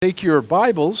Take your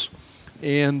Bibles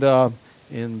and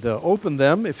open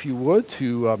them, if you would,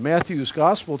 to Matthew's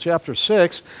Gospel, chapter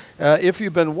 6. If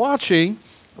you've been watching,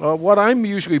 what I'm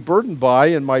usually burdened by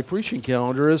in my preaching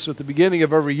calendar is at the beginning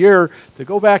of every year to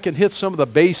go back and hit some of the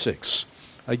basics.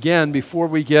 Again, before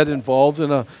we get involved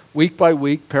in a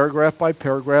week-by-week,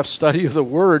 paragraph-by-paragraph study of the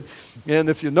Word. And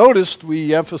if you noticed,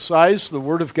 we emphasized the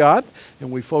Word of God,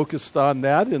 and we focused on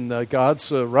that in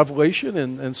God's revelation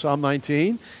in Psalm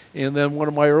 19. And then one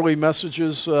of my early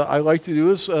messages I like to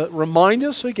do is remind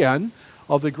us again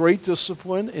of the great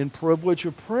discipline and privilege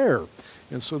of prayer.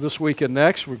 And so this week and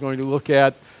next, we're going to look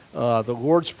at the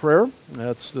Lord's Prayer.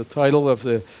 That's the title of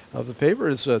the paper.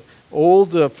 It's an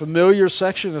old, familiar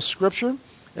section of Scripture.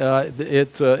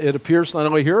 It appears not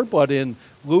only here, but in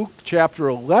Luke chapter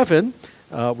 11,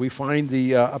 we find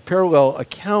a parallel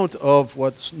account of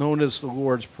what's known as the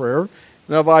Lord's Prayer.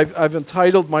 Now, I've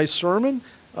entitled my sermon,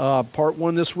 part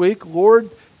one this week, Lord,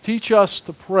 Teach Us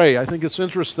to Pray. I think it's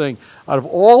interesting. Out of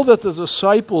all that the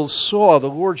disciples saw the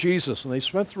Lord Jesus, and they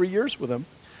spent 3 years with him,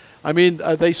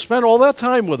 they spent all that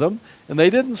time with him, and they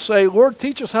didn't say, Lord,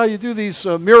 teach us how you do these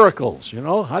miracles,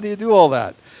 how do you do all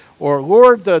that? Or,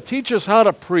 Lord, teach us how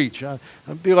to preach. I'd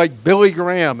be like Billy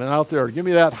Graham and out there, give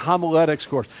me that homiletics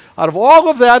course. Out of all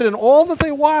of that and all that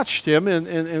they watched him,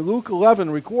 and Luke 11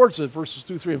 records it, verses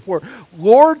 2, 3, and 4,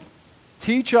 Lord,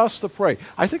 teach us to pray.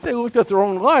 I think they looked at their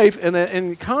own life, and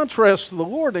in contrast to the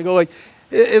Lord, they go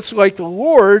it's like the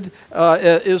Lord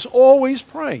is always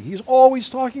praying. He's always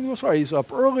talking to us. He's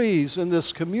up early. He's in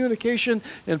this communication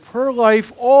and prayer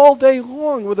life all day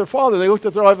long with their Father. They looked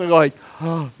at their life and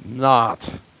go not.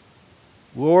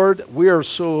 Lord, we are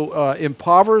so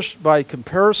impoverished by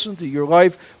comparison to your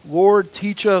life. Lord,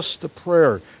 teach us to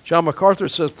prayer. John MacArthur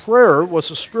says prayer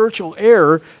was a spiritual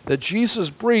air that Jesus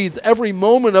breathed every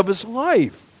moment of his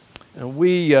life. And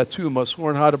we, too, must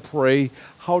learn how to pray,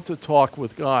 how to talk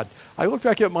with God. I look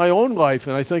back at my own life,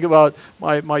 and I think about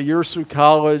my years through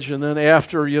college and then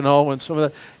after, and some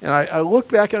of that. And I look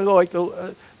back and I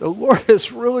go the Lord has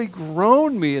really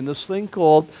grown me in this thing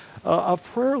called a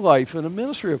prayer life and a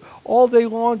ministry of all day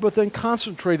long, but then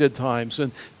concentrated times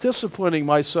and disciplining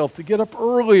myself to get up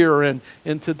earlier and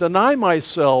to deny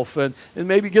myself and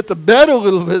maybe get to bed a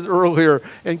little bit earlier.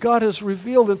 And God has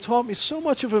revealed and taught me so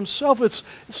much of himself. It's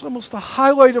almost the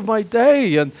highlight of my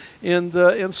day.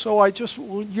 And so I just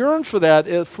yearn for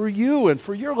that, for you and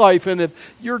for your life. And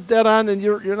if you're dead on and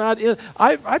you're not in,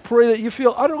 I pray that you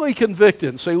feel utterly convicted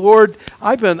and say, Lord,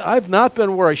 I've not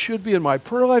been where I should be in my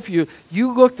prayer life. You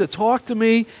look to talk to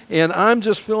me, and I'm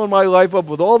just filling my life up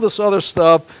with all this other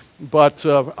stuff. But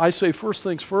I say first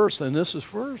things first, and this is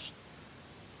first.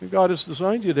 God has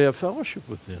designed you to have fellowship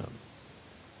with him.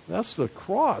 That's the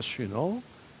cross,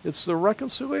 It's the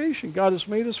reconciliation. God has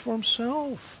made us for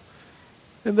himself.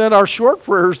 And then our short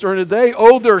prayers during the day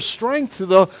owe their strength to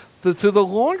the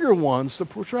longer ones, the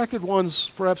protracted ones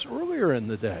perhaps earlier in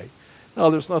the day. Now,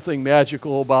 there's nothing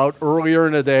magical about earlier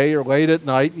in the day or late at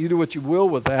night. You do what you will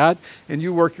with that, and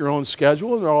you work your own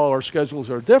schedule, and all our schedules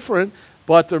are different.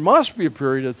 But there must be a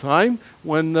period of time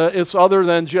when it's other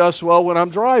than just, when I'm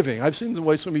driving. I've seen the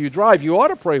way some of you drive. You ought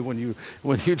to pray when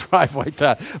you drive like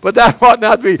that. But that ought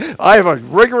not be, I have a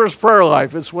rigorous prayer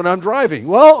life. It's when I'm driving.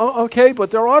 Well, okay,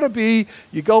 but there ought to be,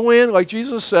 you go in, like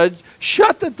Jesus said,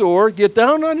 shut the door, get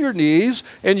down on your knees,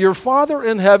 and your Father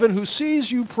in heaven who sees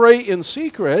you pray in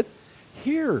secret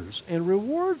hears and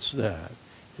rewards that.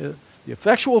 The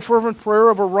effectual fervent prayer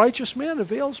of a righteous man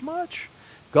avails much.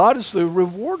 God is the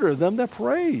rewarder of them that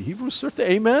pray. Hebrews 13,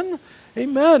 amen?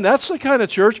 Amen. That's the kind of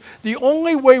church. The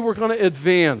only way we're going to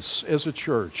advance as a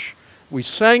church. We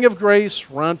sang of grace.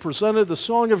 Ron presented the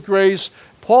song of grace.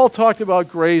 Paul talked about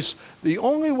grace. The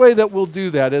only way that we'll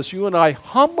do that is you and I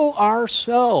humble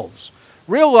ourselves,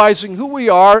 realizing who we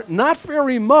are, not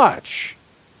very much,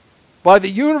 by the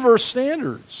universe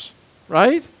standards.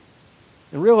 Right?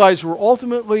 And realize we're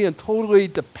ultimately and totally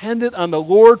dependent on the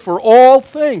Lord for all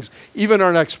things, even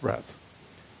our next breath.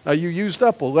 Now, you used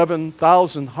up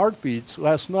 11,000 heartbeats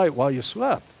last night while you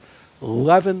slept.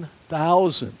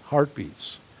 11,000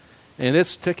 heartbeats. And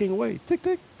it's ticking away. Tick,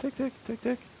 tick, tick, tick, tick,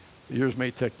 tick. Yours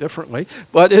may tick differently,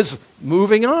 but it's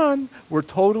moving on. We're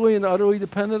totally and utterly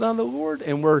dependent on the Lord,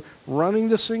 and we're running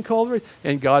this thing called,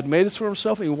 and God made us for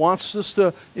himself, and he wants us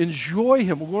to enjoy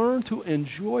him, learn to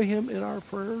enjoy him in our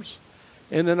prayers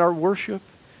and in our worship.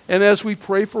 And as we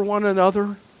pray for one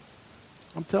another,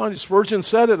 I'm telling you, Spurgeon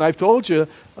said it, and I've told you,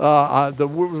 the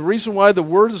reason why the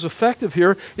word is effective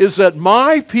here is that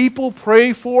my people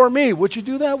pray for me. Would you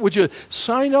do that? Would you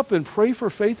sign up and pray for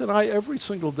Faith and I every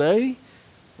single day?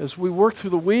 as we work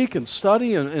through the week and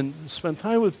study and spend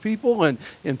time with people and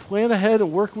plan ahead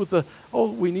and work with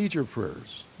we need your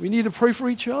prayers. We need to pray for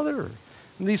each other.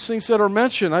 And these things that are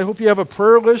mentioned, I hope you have a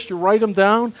prayer list, you write them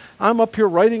down. I'm up here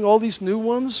writing all these new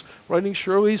ones, writing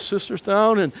Shirley's sisters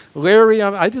down, and Larry,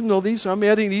 I didn't know these, I'm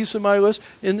adding these to my list.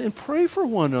 And pray for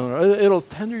one another. It'll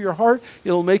tender your heart.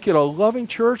 It'll make it a loving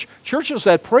church. Churches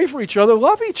that pray for each other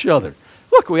love each other.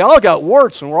 Look, we all got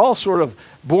warts, and we're all sort of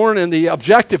born in the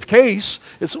objective case.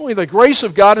 It's only the grace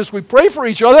of God as we pray for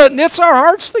each other that knits our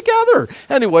hearts together.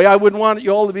 Anyway, I wouldn't want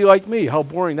you all to be like me. How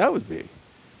boring that would be.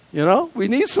 You know, we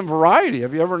need some variety.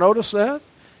 Have you ever noticed that?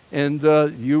 And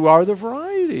you are the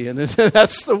variety. And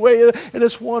that's the way, and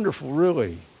it's wonderful,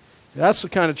 really. That's the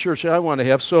kind of church I want to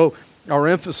have. So our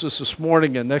emphasis this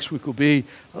morning and next week will be,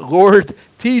 Lord,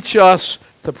 teach us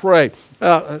to pray.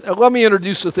 Let me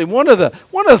introduce the thing. One of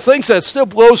the things that still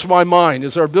blows my mind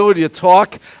is our ability to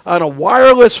talk on a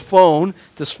wireless phone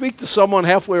to speak to someone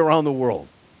halfway around the world.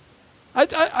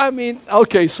 I mean,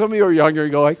 okay, some of you are younger,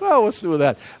 you go like, well, what's new with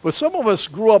that? But some of us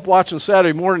grew up watching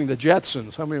Saturday morning, the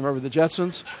Jetsons. How many remember the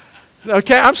Jetsons?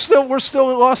 Okay, we're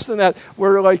still lost in that.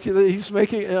 We're like, he's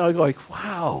making, and I go like,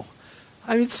 wow.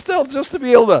 I mean, still, just to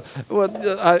be able to,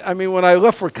 when I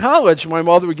left for college, my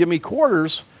mother would give me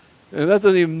quarters, and that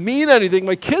doesn't even mean anything.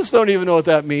 My kids don't even know what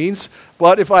that means.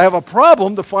 But if I have a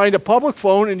problem, to find a public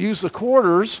phone and use the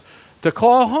quarters to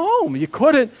call home. You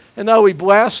couldn't. And now we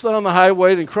blast on the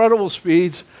highway at incredible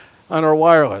speeds on our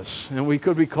wireless. And we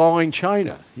could be calling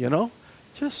China, you know?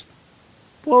 Just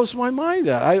blows my mind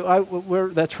that. We're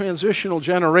that transitional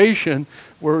generation,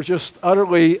 we're just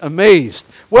utterly amazed.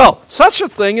 Well, such a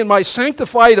thing in my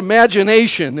sanctified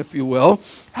imagination, if you will,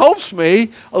 helps me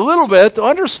a little bit to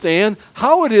understand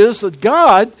how it is that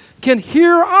God can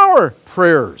hear our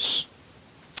prayers.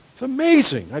 It's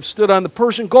amazing. I've stood on the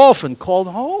Persian Gulf and called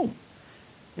home.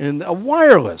 And a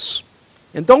wireless.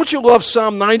 And don't you love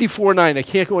Psalm 94:9? I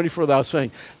can't go any further without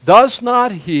saying, does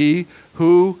not he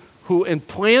who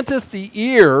implanteth the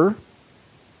ear,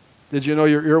 did you know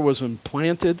your ear was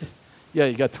implanted? Yeah,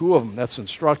 you got two of them. That's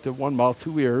instructive. One mouth,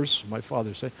 two ears, my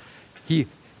father said. He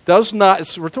does not,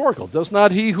 it's rhetorical, does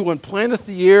not he who implanteth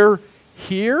the ear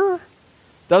hear?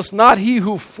 Does not he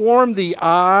who formed the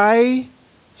eye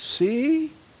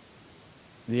see?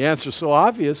 The answer is so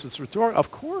obvious, it's rhetorical.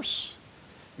 Of course.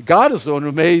 God is the one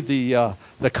who made the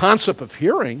concept of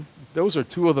hearing. Those are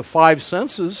two of the five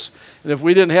senses. And if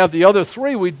we didn't have the other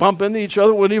three, we'd bump into each other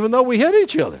and wouldn't even know we hit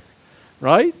each other.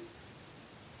 Right?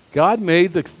 God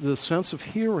made the sense of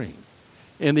hearing.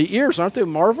 And the ears, aren't they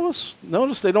marvelous?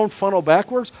 Notice they don't funnel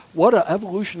backwards. What an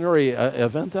evolutionary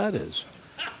event that is.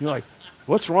 You're like,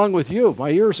 what's wrong with you? My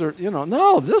ears are,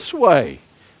 no, this way.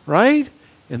 Right?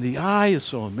 And the eye is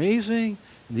so amazing.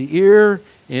 And the ear,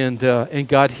 and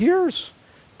God hears.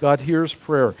 God hears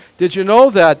prayer. Did you know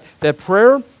that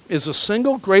prayer is the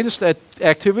single greatest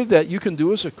activity that you can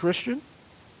do as a Christian?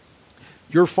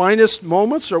 Your finest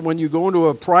moments are when you go into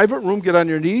a private room, get on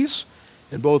your knees,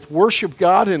 and both worship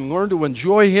God and learn to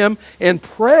enjoy Him, and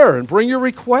prayer, and bring your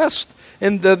request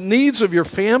and the needs of your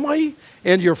family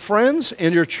and your friends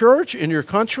and your church and your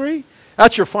country.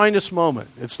 That's your finest moment.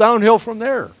 It's downhill from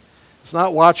there. It's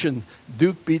not watching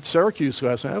Duke beat Syracuse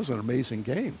last night. That was an amazing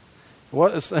game.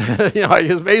 What is,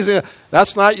 it's amazing.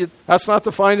 That's not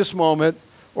the finest moment.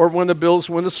 Or when the Bills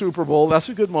win the Super Bowl, that's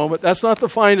a good moment. That's not the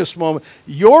finest moment.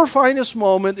 Your finest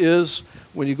moment is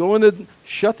when you go in and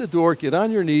shut the door, get on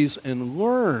your knees, and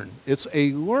learn. It's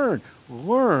a learn.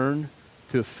 Learn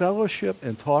to fellowship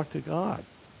and talk to God.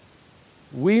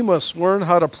 We must learn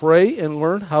how to pray and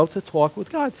learn how to talk with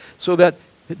God. So that,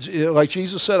 like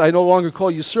Jesus said, I no longer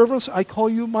call you servants, I call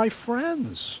you my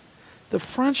friends. The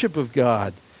friendship of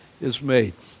God is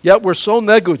made. Yet we're so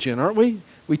negligent, aren't we?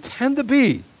 We tend to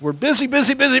be. We're busy.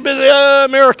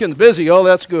 Americans, busy. Oh,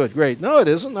 that's good. Great. No, it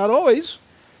isn't. Not always.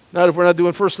 Not if we're not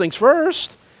doing first things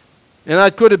first. And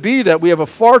that could it be that we have a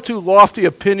far too lofty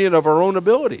opinion of our own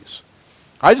abilities.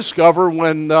 I discover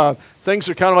when things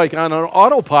are kind of like on an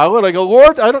autopilot, I go,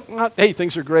 Lord, hey,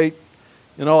 things are great.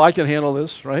 I can handle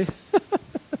this, right?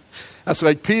 That's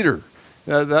like Peter.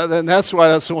 And that's why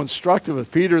that's so instructive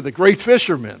with Peter, the great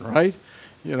fisherman, right?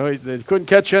 They couldn't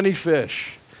catch any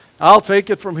fish. I'll take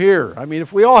it from here. I mean,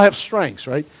 if we all have strengths,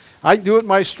 right? I do it in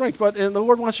my strength, and the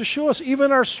Lord wants to show us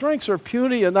even our strengths are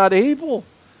puny and not able.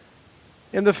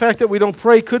 And the fact that we don't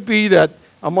pray could be that,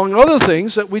 among other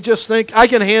things, that we just think, I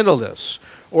can handle this.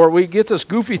 Or we get this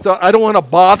goofy thought, I don't want to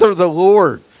bother the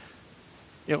Lord.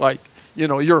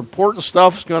 Your important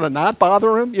stuff's going to not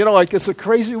bother Him. It's a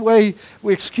crazy way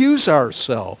we excuse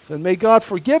ourselves. And may God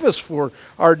forgive us for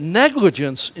our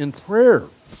negligence in prayer.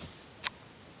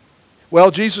 Well,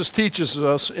 Jesus teaches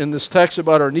us in this text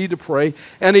about our need to pray,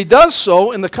 and he does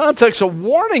so in the context of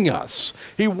warning us.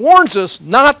 He warns us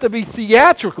not to be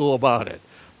theatrical about it.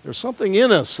 There's something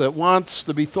in us that wants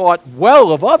to be thought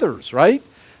well of others, right?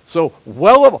 So,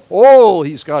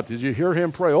 did you hear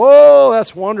him pray? Oh,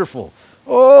 that's wonderful.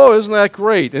 Oh, isn't that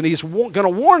great? And he's going to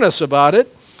warn us about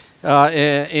it,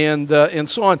 and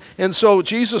so on. And so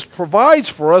Jesus provides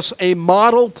for us a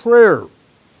model prayer.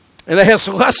 And it has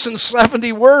less than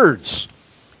 70 words.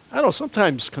 I don't know,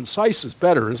 sometimes concise is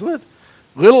better, isn't it?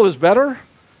 Little is better.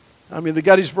 I mean, the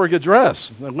Gettysburg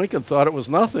Address, Lincoln thought it was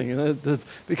nothing, and it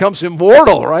becomes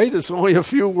immortal, right? It's only a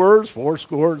few words,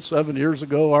 7 years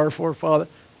ago, our forefather.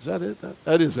 Is that it?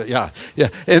 That is it, yeah.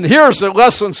 And here's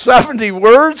less than 70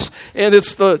 words, and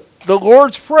it's the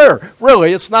Lord's Prayer.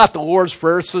 Really, it's not the Lord's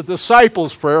Prayer, it's the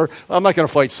disciples' prayer. I'm not going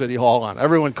to fight City Hall on it.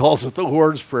 Everyone calls it the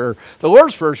Lord's Prayer. The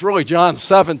Lord's Prayer is really John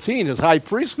 17, his high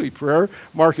priestly prayer.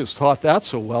 Mark has taught that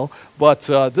so well. But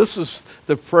this is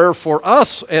the prayer for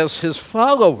us as his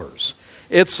followers.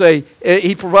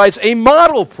 He provides a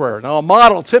model prayer. Now, a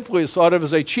model typically is thought of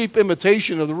as a cheap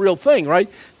imitation of the real thing, right?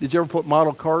 Did you ever put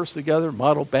model cars together,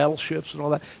 model battleships and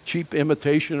all that? Cheap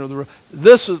imitation of the real.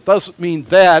 Doesn't mean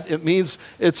that. It means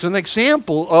it's an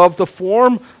example of the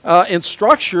form and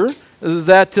structure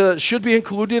that should be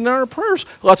included in our prayers.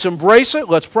 Let's embrace it.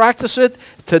 Let's practice it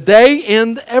today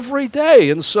and every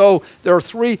day. And so there are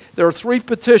three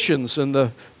petitions in the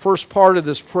first part of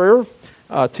this prayer.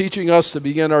 Teaching us to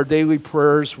begin our daily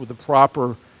prayers with a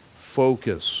proper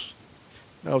focus.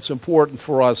 Now, it's important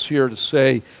for us here to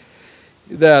say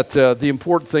that the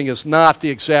important thing is not the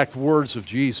exact words of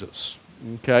Jesus.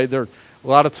 Okay, there are a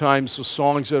lot of times the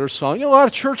songs that are sung. A lot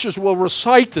of churches will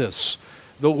recite this,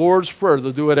 the Lord's Prayer.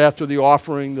 They'll do it after the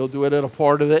offering. They'll do it at a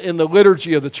part of it in the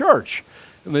liturgy of the church,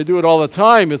 and they do it all the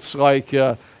time. It's like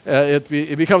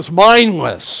it becomes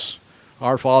mindless.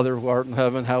 Our Father who art in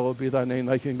heaven, hallowed be thy name,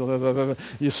 thy kingdom. Blah, blah, blah.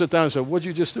 You sit down and say, what'd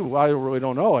you just do? Well, I really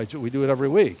don't know. We do it every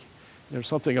week. There's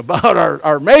something about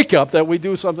our makeup that we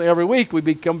do something every week. We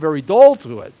become very dull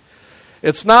to it.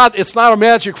 It's not a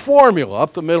magic formula,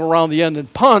 up the middle, around the end,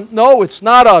 and punt. No, it's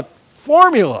not a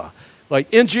formula.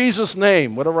 Like, in Jesus'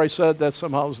 name, whatever I said, that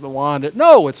somehow is the one.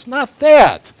 No, it's not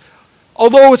that.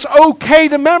 Although it's okay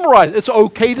to memorize, it's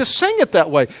okay to sing it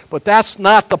that way, but that's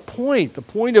not the point. The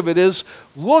point of it is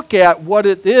look at what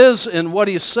it is and what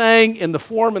he's saying in the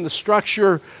form and the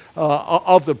structure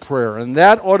of the prayer. And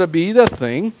that ought to be the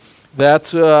thing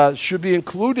that should be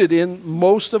included in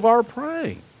most of our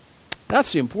praying.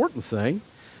 That's the important thing.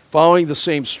 Following the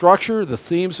same structure, the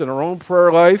themes in our own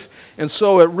prayer life. And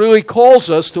so it really calls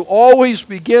us to always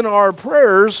begin our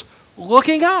prayers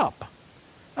looking up.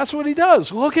 That's what he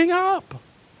does, looking up.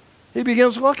 He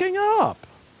begins looking up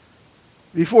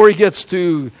before he gets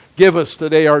to give us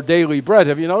today our daily bread.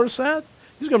 Have you noticed that?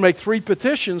 He's going to make three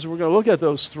petitions. We're going to look at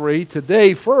those three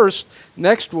today first.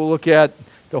 Next, we'll look at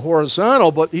the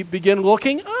horizontal, but he began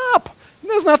looking up.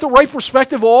 And isn't that the right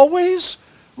perspective always?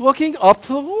 Looking up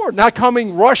to the Lord, not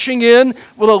coming rushing in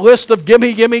with a list of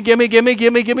gimme, gimme, gimme, gimme,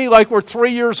 gimme, gimme, like we're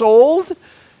 3 years old.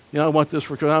 You know, I want this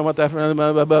for, I want that for,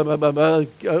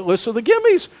 list of the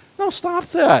gimmies. No, stop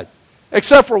that.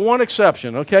 Except for one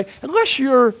exception, okay? Unless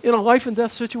you're in a life and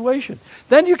death situation.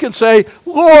 Then you can say,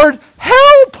 Lord,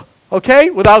 help!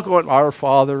 Okay? Without going, Our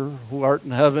Father who art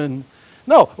in heaven.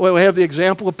 No, we have the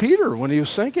example of Peter when he was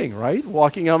sinking, right?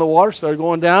 Walking on the water, started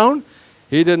going down.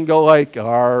 He didn't go like,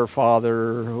 Our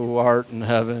Father who art in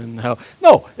heaven, help.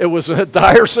 No, it was a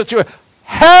dire situation.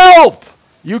 Help!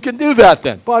 You can do that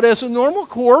then. But as a normal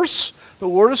course, the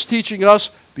Lord is teaching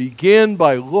us, begin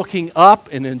by looking up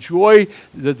and enjoy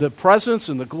the presence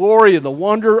and the glory and the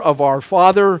wonder of our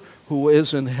Father who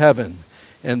is in heaven.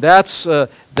 And that's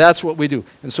what we do.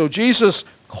 And so Jesus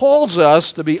calls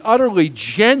us to be utterly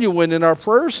genuine in our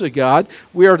prayers to God.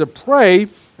 We are to pray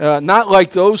not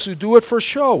like those who do it for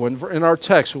show. In our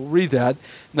text, we'll read that,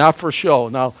 not for show.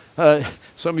 Now,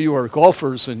 some of you are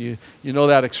golfers and you know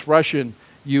that expression,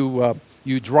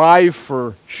 you drive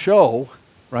for show,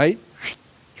 right?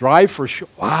 Drive for show.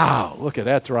 Wow, look at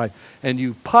that drive. And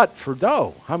you putt for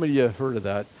dough. How many of you have heard of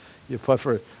that? You putt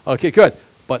for, okay, good.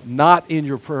 But not in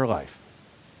your prayer life.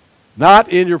 Not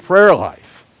in your prayer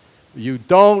life. You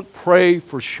don't pray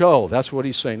for show. That's what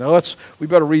he's saying. Now we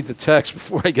better read the text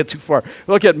before I get too far.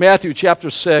 Look at Matthew chapter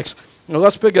 6. Now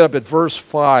let's pick it up at verse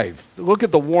 5. Look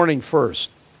at the warning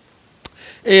first.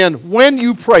 And when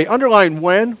you pray, underline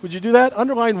when. Would you do that?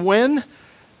 Underline when.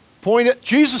 Point it.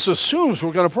 Jesus assumes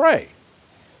we're going to pray.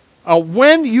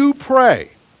 When you pray,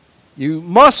 you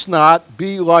must not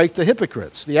be like the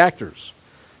hypocrites, the actors.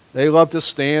 They love to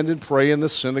stand and pray in the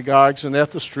synagogues and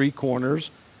at the street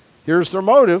corners Here's their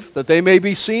motive, that they may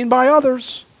be seen by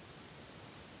others.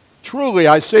 Truly,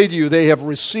 I say to you, they have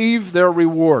received their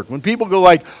reward. When people go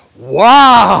like,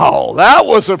 wow, that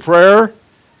was a prayer,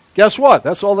 guess what?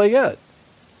 That's all they get.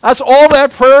 That's all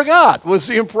that prayer got, was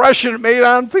the impression it made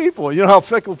on people. You know how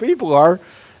fickle people are.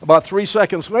 About 3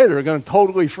 seconds later, they're going to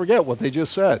totally forget what they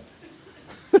just said.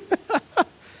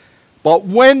 But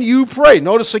when you pray,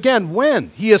 notice again,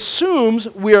 when. He assumes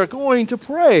we are going to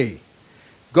pray.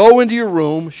 Go into your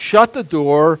room, shut the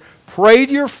door, pray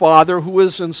to your Father who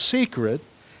is in secret,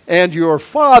 and your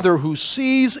Father who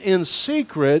sees in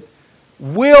secret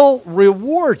will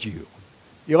reward you.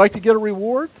 You like to get a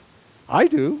reward? I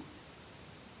do.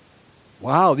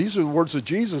 Wow, these are the words of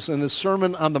Jesus in his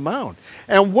Sermon on the Mount.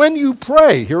 And when you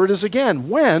pray, here it is again,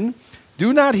 when,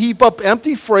 do not heap up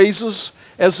empty phrases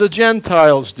as the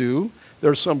Gentiles do.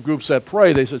 There's some groups that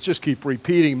pray, they just keep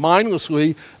repeating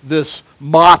mindlessly this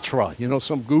mantra,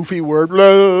 some goofy word,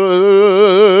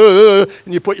 and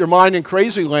you put your mind in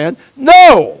crazy land.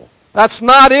 No, that's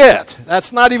not it.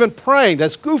 That's not even praying.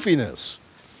 That's goofiness.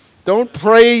 Don't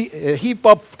pray, heap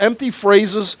up empty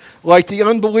phrases like the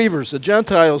unbelievers, the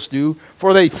Gentiles do,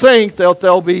 for they think that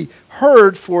they'll be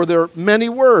heard for their many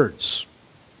words.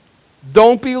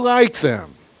 Don't be like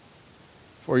them,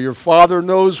 for your Father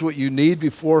knows what you need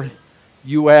before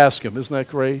you ask him. Isn't that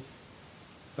great?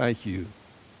 Thank you.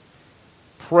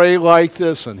 Pray like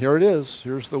this, and here it is.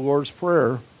 Here's the Lord's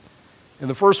Prayer. And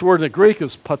the first word in the Greek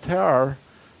is pater,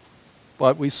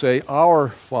 but we say, Our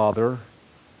Father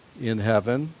in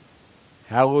heaven,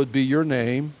 hallowed be your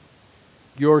name.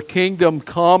 Your kingdom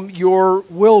come, your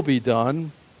will be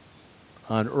done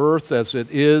on earth as it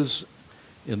is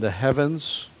in the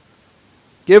heavens.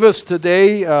 Give us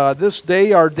today, this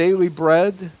day, our daily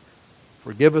bread.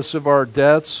 Forgive us of our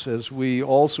debts as we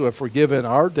also have forgiven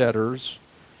our debtors.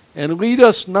 And lead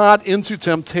us not into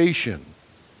temptation,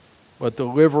 but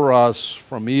deliver us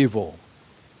from evil.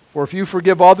 For if you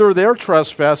forgive others their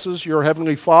trespasses, your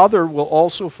heavenly Father will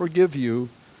also forgive you.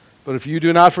 But if you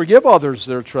do not forgive others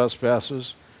their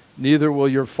trespasses, neither will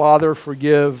your Father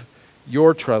forgive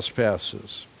your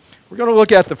trespasses. We're going to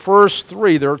look at the first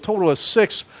three. There are a total of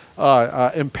 6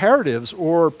 imperatives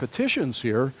or petitions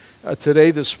here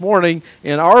today, this morning.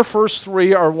 And our first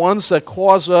 3 are ones that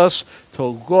cause us to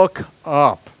look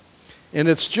up. And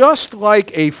it's just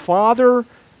like a father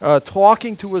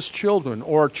talking to his children,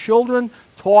 or children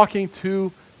talking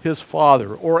to his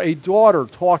father, or a daughter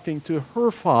talking to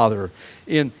her father,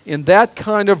 in that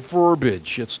kind of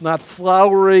verbiage. It's not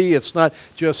flowery, it's not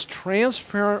just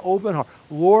transparent, open heart.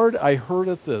 Lord, I heard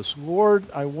at this. Lord,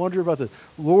 I wonder about this.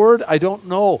 Lord, I don't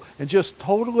know. And just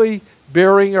totally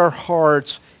bearing our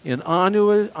hearts in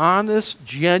honest,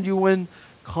 genuine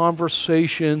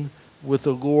conversation with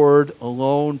the Lord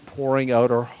alone, pouring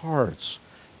out our hearts.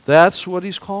 That's what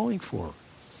he's calling for.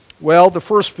 Well, the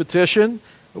first petition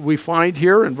we find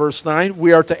here in verse 9,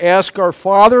 we are to ask our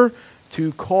Father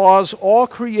to cause all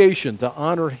creation to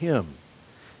honor him.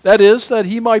 That is, that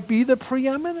he might be the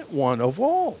preeminent one of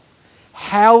all.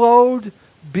 Hallowed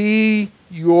be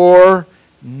your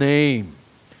name.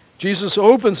 Jesus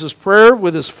opens his prayer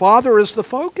with his Father as the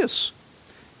focus.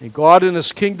 And God in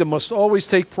his kingdom must always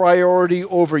take priority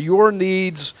over your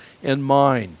needs and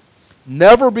mine.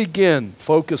 Never begin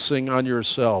focusing on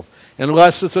yourself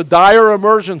unless it's a dire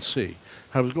emergency.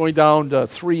 I was going down to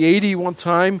 380 one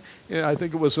time. I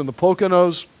think it was in the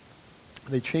Poconos.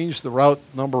 They changed the route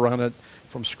number on it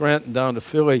from Scranton down to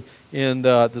Philly. And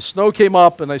the snow came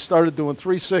up, and I started doing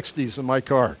 360s in my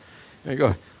car. And I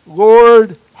go,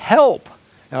 Lord, help.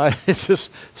 And I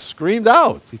just screamed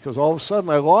out because all of a sudden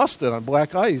I lost it on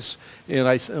black ice. And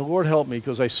I said, Lord, help me,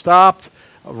 because I stopped.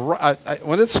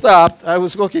 When it stopped, I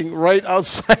was looking right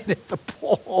outside at the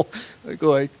pole. I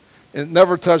go like, it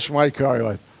never touched my car.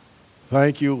 Like,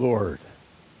 thank you, Lord.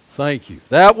 Thank you.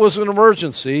 That was an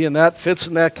emergency, and that fits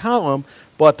in that column,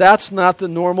 but that's not the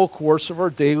normal course of our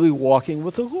daily walking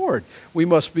with the Lord. We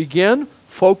must begin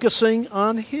focusing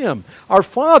on him. Our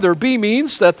Father, B,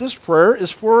 means that this prayer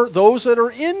is for those that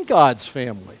are in God's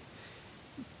family.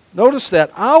 Notice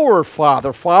that, our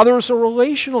Father. Father is a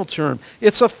relational term.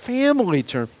 It's a family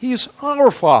term. He's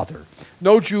our Father.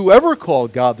 No Jew ever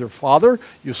called God their Father.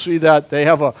 You see that they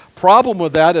have a problem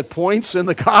with that at points in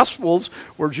the Gospels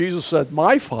where Jesus said,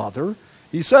 my Father.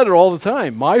 He said it all the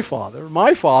time, my Father,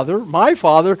 my Father, my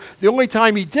Father. The only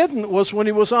time he didn't was when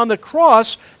he was on the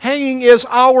cross hanging as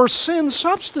our sin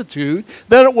substitute.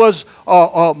 Then it was,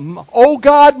 oh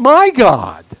God, my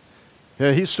God.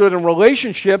 He stood in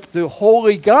relationship to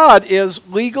holy God as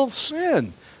legal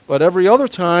sin. But every other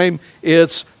time,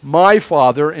 it's my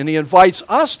Father, and he invites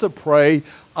us to pray,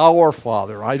 our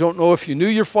Father. I don't know if you knew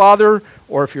your father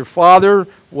or if your father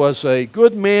was a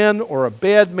good man or a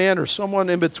bad man or someone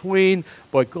in between,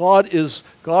 but God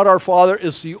our Father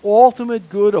is the ultimate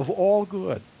good of all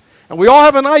good. And we all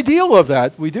have an ideal of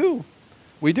that. We do.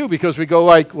 We do, because we go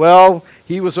like, well,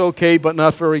 he was okay but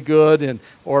not very good,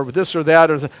 or this or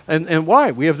that. And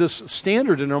why? We have this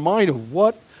standard in our mind of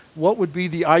what would be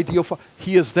the ideal Father.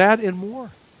 He is that and more.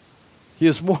 He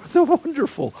is more than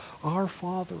wonderful, our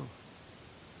Father.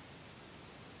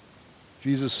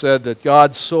 Jesus said that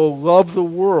God so loved the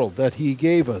world that he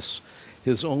gave us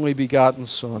his only begotten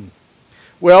Son.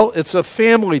 Well, it's a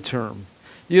family term.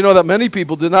 You know that many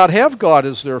people did not have God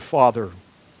as their Father.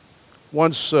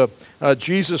 Once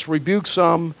Jesus rebuked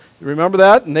some, you remember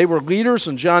that? And they were leaders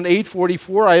in John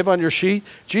 8:44, I have on your sheet.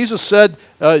 Jesus said,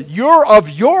 you're of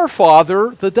your father,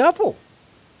 the devil.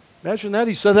 Imagine that.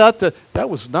 He said that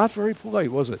was not very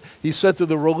polite, was it? He said to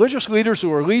the religious leaders who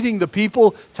were leading the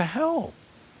people to hell,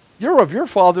 you're of your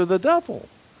father, the devil.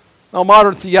 Now,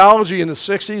 modern theology in the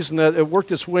 60s, and it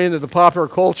worked its way into the popular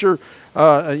culture,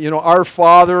 our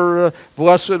Father,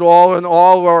 blessed all, and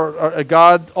all are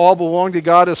God, all belong to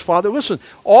God as Father. Listen,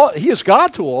 he is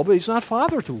God to all, but he's not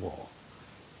Father to all.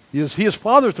 He is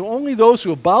Father to only those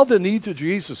who have bowed the knee to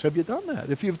Jesus. Have you done that?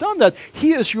 If you've done that,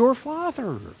 he is your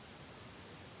Father.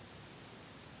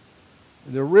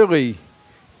 And there are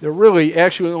really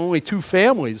actually only two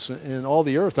families in all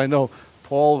the earth. I know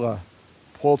Paul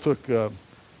took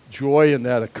joy in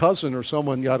that a cousin or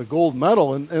someone got a gold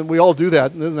medal, and we all do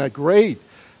that, and isn't that great?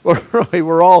 But really,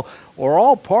 we're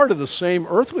all part of the same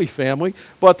earthly family,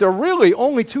 but there are really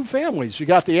only two families. You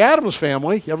got the Addams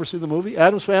family. You ever see the movie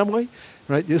Addams Family?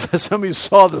 Right? Some of you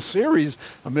saw the series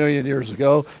a million years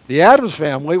ago. The Addams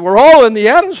family. We're all in the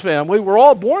Addams family. We're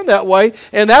all born that way,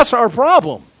 and that's our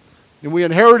problem. And we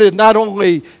inherited not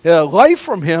only life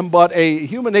from him, but a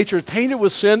human nature tainted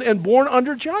with sin and born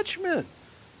under judgment.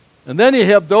 And then you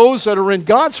have those that are in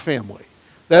God's family,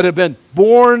 that have been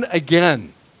born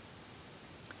again.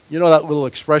 You know that little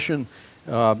expression,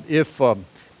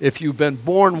 if you've been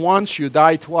born once, you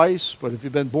die twice, but if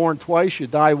you've been born twice, you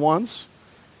die once.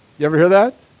 You ever hear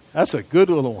that? That's a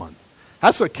good little one.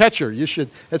 That's a catcher.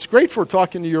 It's great for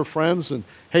talking to your friends. And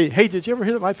hey, did you ever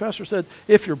hear that my pastor said,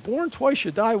 if you're born twice, you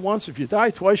die once. If you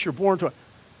die twice, you're born twice.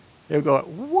 They'll go,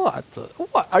 what?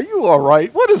 Are you all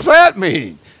right? What does that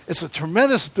mean? It's it's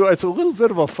a little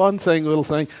bit of a fun little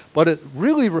thing, but it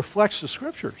really reflects the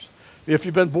Scriptures. If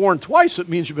you've been born twice, it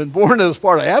means you've been born as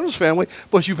part of Adam's family,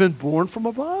 but you've been born from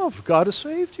above. God has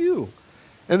saved you.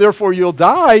 And therefore you'll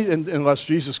die, unless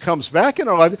Jesus comes back in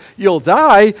our life, you'll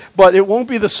die, but it won't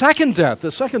be the second death.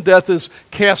 The second death is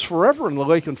cast forever in the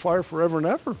lake and fire forever and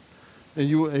ever. And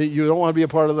you don't want to be a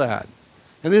part of that.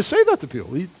 And they say that to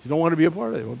people. You don't want to be a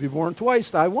part of it. You want to be born twice,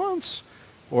 die once.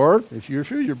 Or if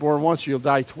you're born once, you'll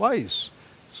die twice.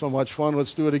 So much fun,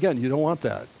 let's do it again. You don't want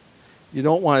that. You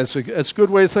don't want it. It's a good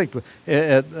way to think,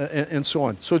 and so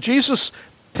on. So Jesus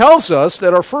tells us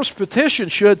that our first petition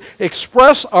should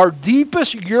express our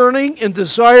deepest yearning and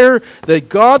desire that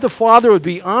God the Father would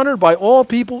be honored by all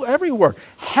people everywhere.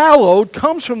 Hallowed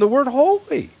comes from the word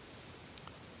holy.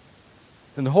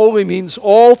 And holy means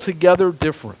altogether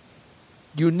different,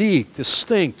 unique,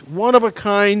 distinct, one of a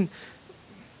kind,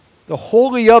 the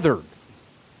wholly other.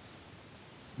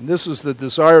 And this is the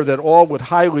desire that all would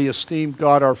highly esteem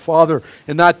God our Father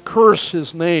and not curse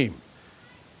his name.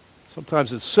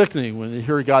 Sometimes it's sickening when you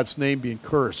hear God's name being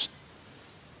cursed.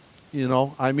 You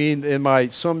know, I mean,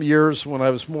 in some years when I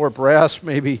was more brass,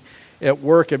 maybe at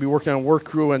work, I'd be working on a work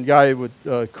crew and a guy would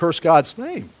curse God's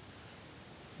name.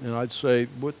 And I'd say,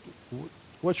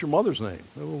 what's your mother's name?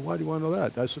 Well, why do you want to know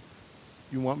that? I said,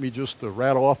 you want me just to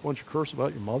rattle off a bunch of curse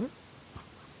about your mother?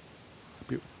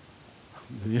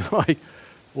 You know, like,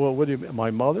 well, what do you mean?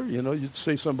 My mother? You know, you'd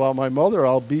say something about my mother,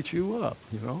 I'll beat you up,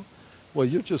 you know. Well,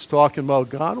 you're just talking about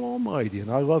God Almighty,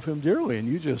 and I love him dearly, and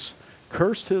you just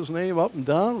cursed his name up and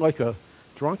down like a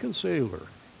drunken sailor.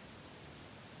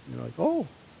 You're like, oh.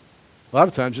 A lot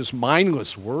of times just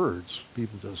mindless words.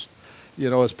 People just,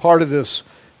 as part of this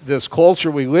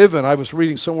culture we live in, I was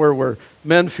reading somewhere where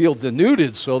men feel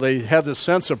denuded, so they have this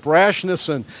sense of brashness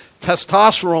and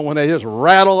testosterone when they just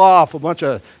rattle off a bunch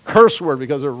of curse words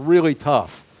because they're really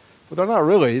tough. But they're not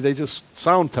really. They just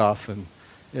sound tough, and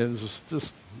it's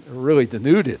just really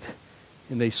denuded.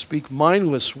 And they speak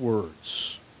mindless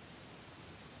words.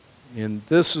 And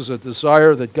this is a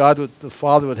desire that God, the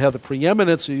Father, would have the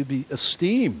preeminence, he would be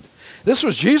esteemed. This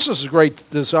was Jesus' great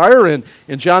desire in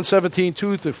John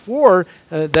 17:2-4,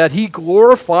 that he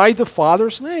glorified the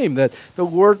Father's name, that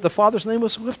the Father's name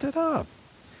was lifted up.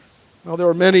 Now, there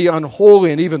are many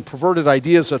unholy and even perverted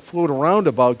ideas that float around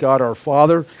about God our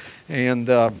Father, and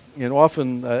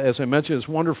often, as I mentioned, His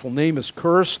wonderful name is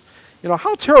cursed.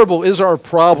 How terrible is our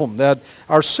problem, that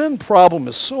our sin problem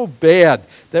is so bad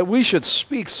that we should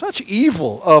speak such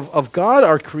evil of God,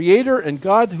 our Creator, and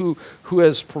God who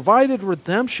has provided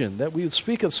redemption, that we would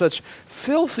speak in such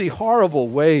filthy, horrible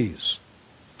ways.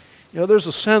 There's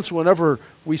a sense whenever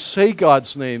we say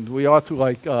God's name, we ought to,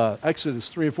 like Exodus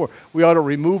 3 and 4, we ought to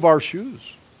remove our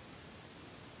shoes.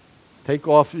 Take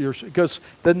off your shoes. Because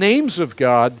the names of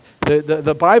God,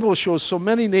 the Bible shows so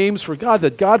many names for God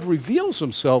that God reveals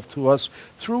Himself to us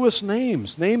through His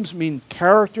names. Names mean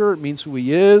character. It means who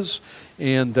He is.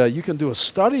 And you can do a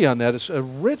study on that. It's a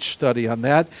rich study on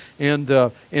that. And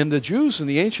the Jews in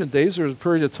the ancient days, there was a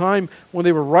period of time when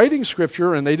they were writing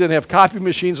Scripture and they didn't have copy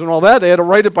machines and all that. They had to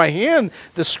write it by hand.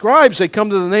 The scribes, they come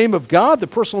to the name of God, the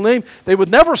personal name. They would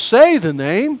never say the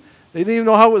name. They didn't even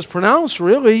know how it was pronounced,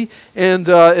 really. And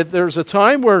there's a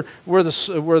time where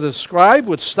the scribe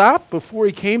would stop before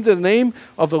he came to the name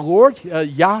of the Lord,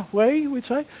 Yahweh, we'd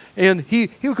say. And he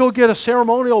would go get a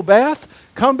ceremonial bath,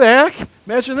 come back,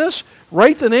 imagine this,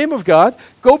 write the name of God,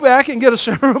 go back and get a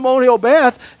ceremonial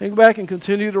bath, and go back and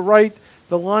continue to write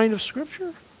the line of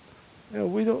Scripture.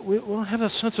 We don't have a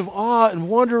sense of awe and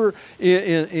wonder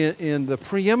in the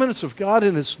preeminence of God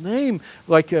in His name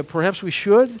like perhaps we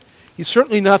should. He's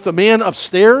certainly not the man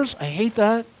upstairs. I hate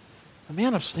that. The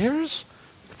man upstairs?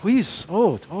 Please.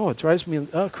 It drives me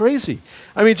crazy.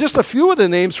 I mean, just a few of the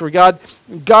names for God.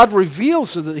 God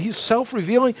reveals that He's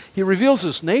self-revealing. He reveals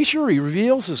His nature. He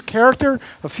reveals His character.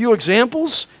 A few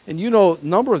examples, and you know a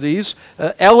number of these.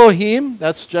 Elohim,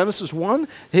 that's Genesis 1.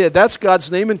 That's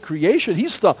God's name in creation.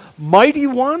 He's the mighty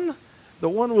one, the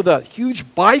one with a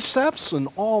huge biceps, an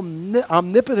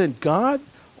omnipotent God.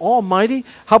 Almighty.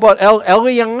 How about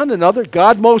Elyon, another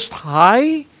God Most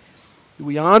High? Do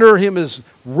we honor Him as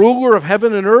ruler of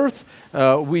heaven and earth?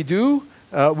 We do.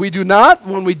 We do not.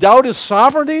 When we doubt His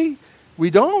sovereignty, we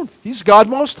don't. He's God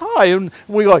Most High. And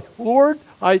we go, Lord,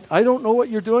 I don't know what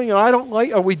you're doing, and I don't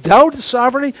like, or we doubt His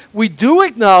sovereignty. We do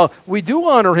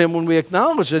honor Him when we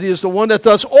acknowledge that He is the one that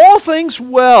does all things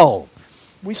well.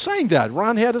 We sang that.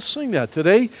 Ron had us sing that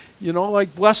today.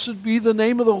 Like, blessed be the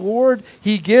name of the Lord.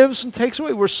 He gives and takes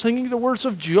away. We're singing the words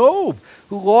of Job,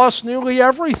 who lost nearly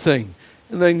everything.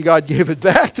 And then God gave it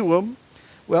back to him.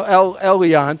 Well,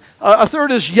 Elyon. A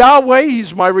third is Yahweh.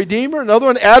 He's my Redeemer. Another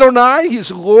one, Adonai.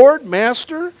 He's Lord,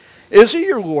 Master. Is He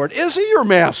your Lord? Is He your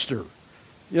Master?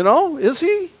 Is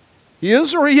He? He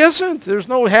is or He isn't. There's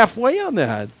no halfway on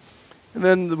that. And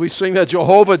then we sing that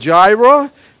Jehovah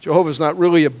Jireh. Jehovah is not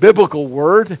really a biblical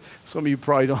word. Some of you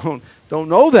probably don't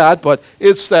know that, but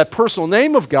it's that personal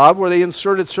name of God where they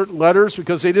inserted certain letters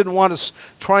because they didn't want to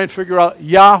try and figure out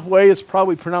Yahweh. It's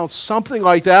probably pronounced something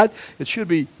like that. It should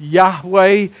be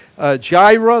Yahweh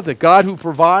Jireh, the God who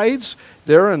provides.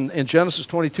 There in Genesis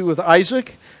 22 with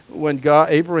Isaac, when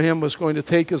Abraham was going to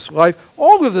take his life.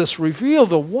 All of this reveal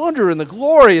the wonder and the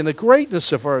glory and the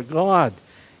greatness of our God.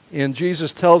 And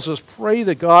Jesus tells us, pray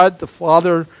that God the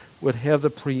Father would have the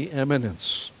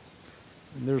preeminence.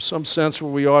 And there's some sense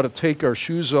where we ought to take our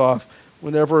shoes off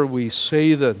whenever we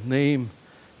say the name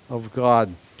of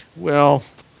God. Well,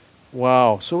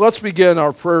 wow. So let's begin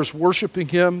our prayers worshiping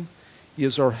Him. He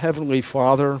is our Heavenly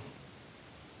Father.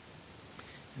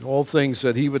 In all things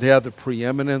that He would have the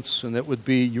preeminence and it would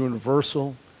be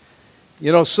universal.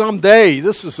 Someday,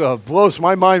 this blows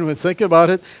my mind when thinking about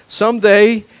it,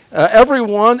 someday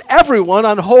everyone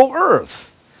on the whole earth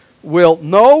will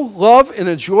know, love, and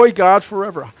enjoy God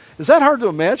forever. Is that hard to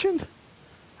imagine?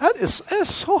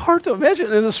 That's so hard to imagine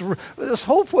in this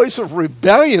whole place of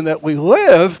rebellion that we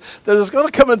live, that there's going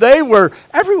to come a day where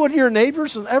everyone, your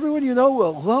neighbors and everyone you know,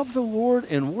 will love the Lord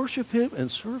and worship Him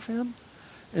and serve Him.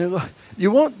 And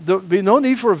there'll be no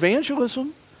need for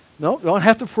evangelism. No, you don't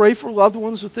have to pray for loved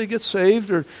ones that they get saved.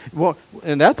 And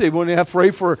that day, we wouldn't have to pray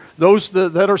for those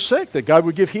that are sick, that God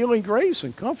would give healing grace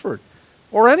and comfort.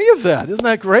 Or any of that. Isn't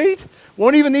that great?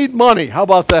 Won't even need money. How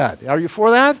about that? Are you for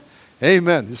that?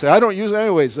 Amen. You say, I don't use it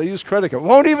anyways. I use credit cards.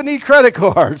 Won't even need credit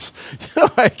cards.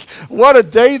 What a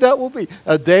day that will be.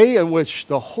 A day in which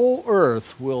the whole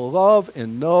earth will love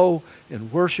and know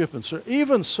and worship and serve.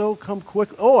 Even so, come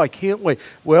quickly. Oh, I can't wait.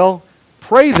 Well,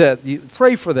 pray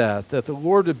for that the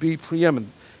Lord would be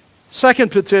preeminent.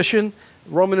 Second petition,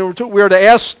 Roman number 2, we are to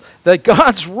ask that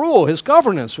God's rule, His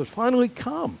governance would finally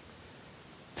come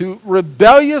to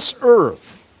rebellious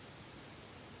earth.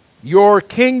 Your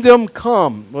kingdom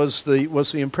come was the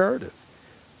imperative.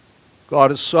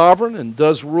 God is sovereign and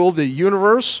does rule the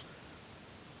universe.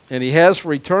 And he has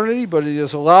for eternity, but it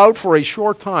is allowed for a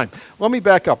short time. Let me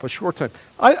back up, a short time.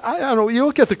 I don't know, you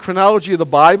look at the chronology of the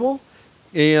Bible,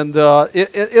 and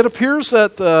it appears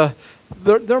that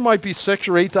there might be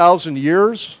 6,000 or 8,000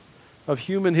 years of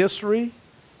human history.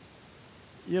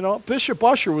 You know, Bishop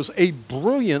Ussher was a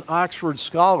brilliant Oxford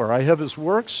scholar. I have his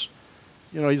works.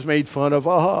 You know, he's made fun of,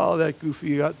 oh, that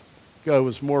goofy guy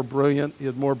was more brilliant. He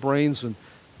had more brains than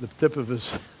the tip of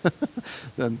his,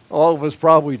 than all of us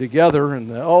probably together.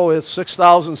 And, it's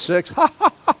 6,006.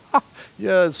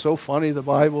 Yeah, it's so funny, the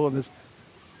Bible. And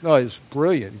no, he's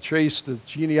brilliant. He traced the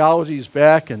genealogies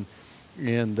back and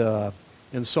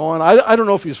so on. I don't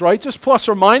know if he's right, just plus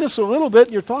or minus a little bit,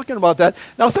 and you're talking about that.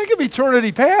 Now think of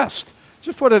eternity past.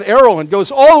 Just put an arrow and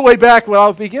goes all the way back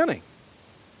without beginning.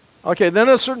 Okay, then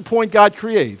at a certain point God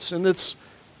creates, and it's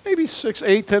maybe 6,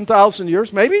 8, 10,000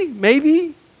 years,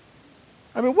 maybe.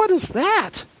 I mean, what is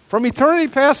that? From eternity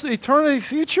past to eternity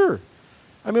future.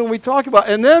 I mean, when we talk about,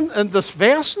 and this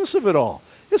vastness of it all,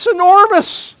 it's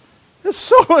enormous. It's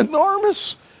so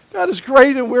enormous. God is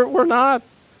great and we're not.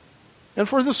 And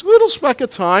for this little speck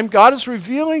of time, God is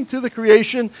revealing to the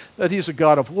creation that he's a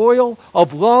God of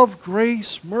love,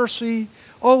 grace, mercy.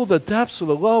 Oh, the depths of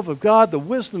the love of God, the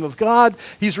wisdom of God.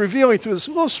 He's revealing through this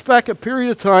little speck, a period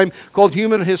of time called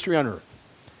human history on earth.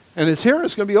 And it's here and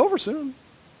it's going to be over soon,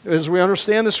 as we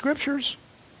understand the scriptures.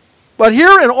 But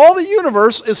here in all the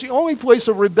universe is the only place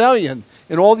of rebellion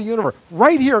in all the universe.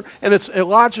 Right here, and it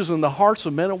lodges in the hearts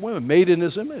of men and women made in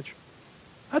his image.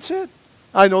 That's it.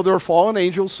 I know there are fallen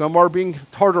angels. Some are being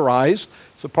tartarized.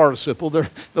 It's a participle. They're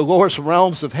the lowest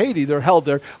realms of Hades. They're held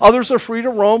there. Others are free to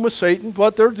roam with Satan,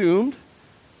 but they're doomed.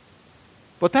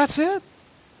 But that's it.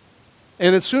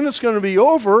 And as soon as it's going to be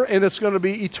over, and it's going to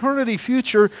be eternity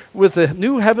future with the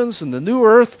new heavens and the new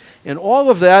earth and all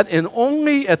of that, and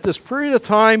only at this period of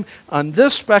time on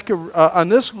this on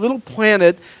this little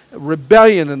planet,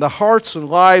 rebellion in the hearts and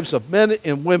lives of men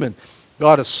and women.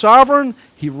 God is sovereign,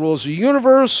 he rules the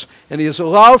universe, and he is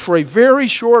allowed for a very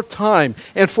short time.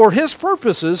 And for his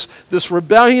purposes, this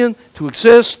rebellion to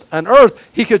exist on earth,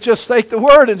 he could just take the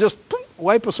word and just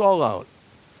wipe us all out.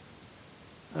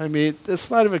 I mean, it's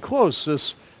not even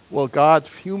close.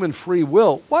 God's human free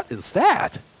will, what is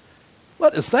that?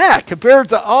 What is that compared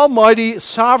to Almighty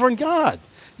Sovereign God?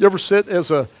 You ever sit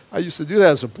I used to do that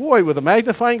as a boy with a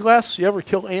magnifying glass. You ever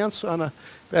kill ants on a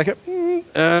back up?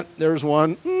 There's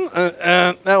one.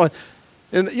 That one.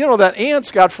 And you know, that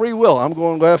ant's got free will. I'm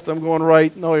going left, I'm going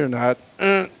right. No, you're not.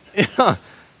 Yeah.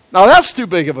 Now that's too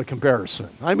big of a comparison.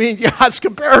 I mean, God's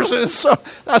comparison is so,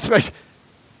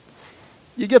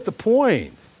 you get the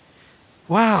point.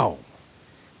 Wow.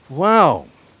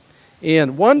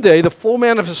 And one day, the full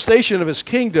manifestation of his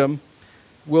kingdom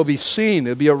will be seen.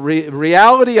 It'll be a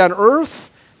reality on earth.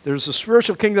 There's a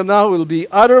spiritual kingdom now. It will be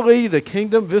utterly the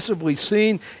kingdom visibly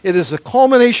seen. It is the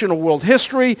culmination of world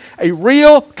history, a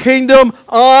real kingdom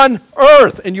on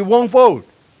earth. And you won't vote.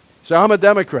 So I'm a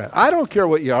Democrat. I don't care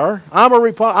what you are. I'm a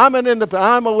Republican. I'm an independent.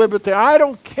 I'm a libertarian. I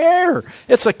don't care.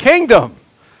 It's a kingdom.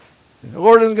 The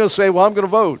Lord isn't going to say, well, I'm going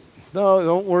to vote. No,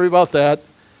 don't worry about that.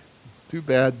 Too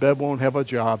bad. Bev won't have a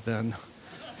job then.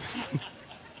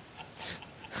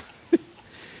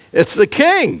 It's the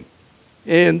king.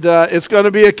 And it's going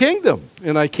to be a kingdom.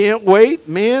 And I can't wait.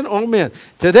 Man, oh man.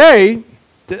 Today,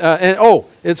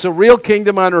 it's a real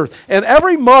kingdom on earth. And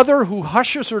every mother who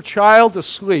hushes her child to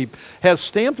sleep has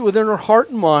stamped within her heart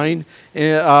and mind,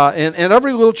 and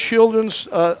every little children's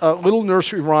little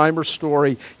nursery rhyme or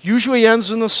story usually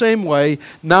ends in the same way.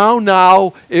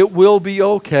 Now, it will be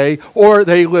okay. Or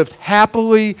they lived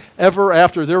happily ever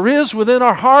after. There is within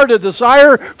our heart a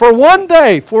desire for one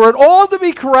day for it all to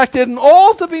be corrected and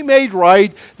all to be made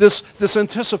right. This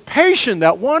anticipation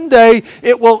that one day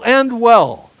it will end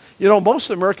well. You know, most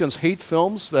Americans hate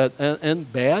films that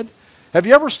end bad. Have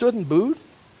you ever stood and booed?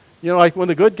 You know, like when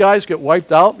the good guys get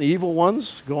wiped out and the evil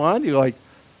ones go on, you're like,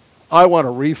 I want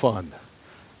a refund.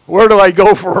 Where do I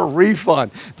go for a refund?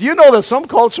 Do you know that some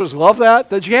cultures love that?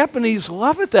 The Japanese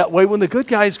love it that way when the good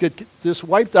guys get just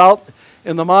wiped out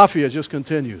and the mafia just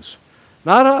continues.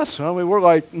 Not us. I mean, we're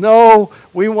like, no,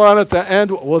 we want it to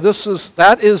end. Well,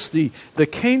 that is the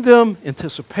kingdom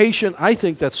anticipation, I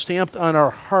think, that's stamped on our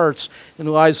hearts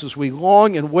and lives as we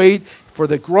long and wait for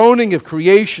the groaning of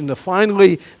creation to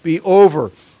finally be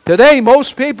over. Today,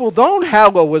 most people don't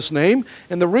hallow his name,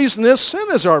 and the reason is sin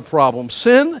is our problem.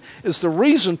 Sin is the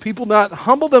reason people not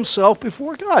humble themselves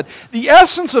before God. The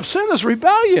essence of sin is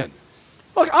rebellion.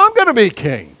 Look, I'm going to be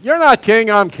king. You're not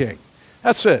king, I'm king.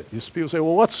 That's it. People say,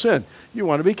 well, what's sin? You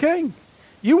want to be king.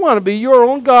 You want to be your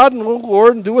own God and own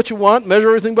Lord and do what you want, measure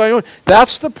everything by your own.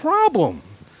 That's the problem.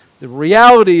 The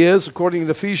reality is, according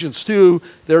to Ephesians 2,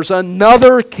 there's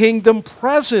another kingdom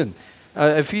present.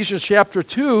 Ephesians chapter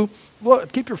 2,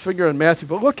 look, keep your finger on Matthew,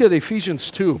 but look at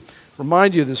Ephesians 2.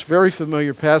 Remind you of this very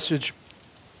familiar passage.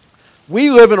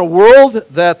 We live in a world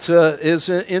that is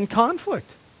in conflict.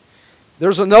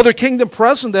 There's another kingdom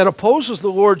present that opposes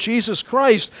the Lord Jesus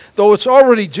Christ, though it's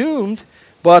already doomed.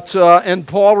 But and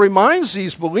Paul reminds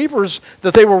these believers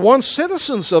that they were once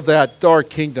citizens of that dark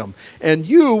kingdom. And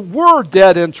you were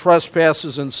dead in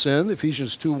trespasses and sin,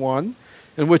 Ephesians 2:1,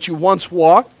 in which you once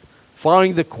walked,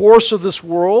 following the course of this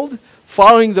world,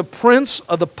 following the prince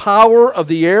of the power of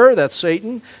the air, that's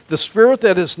Satan, the spirit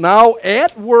that is now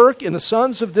at work in the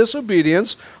sons of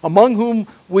disobedience, among whom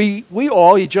we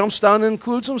all, he jumps down and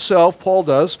includes himself, Paul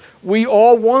does, we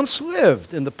all once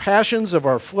lived in the passions of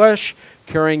our flesh,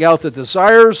 carrying out the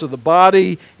desires of the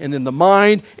body and in the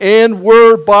mind, and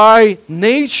were by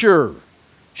nature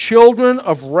children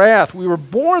of wrath. We were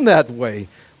born that way,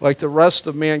 like the rest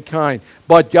of mankind.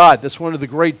 But God, that's one of the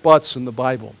great buts in the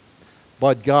Bible.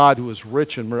 But God, who is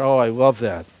rich in mercy. Oh, I love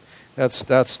that.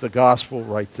 That's the gospel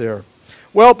right there.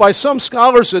 Well, by some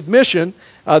scholars' admission,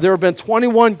 there have been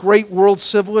 21 great world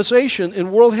civilizations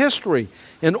in world history,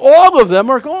 and all of them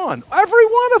are gone. Every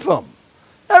one of them.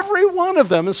 Every one of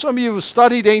them. And some of you have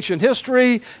studied ancient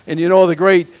history, and you know the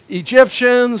great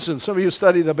Egyptians, and some of you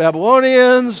study the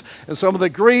Babylonians, and some of the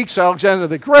Greeks, Alexander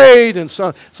the Great, and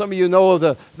some of you know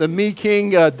the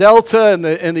Mekong Delta and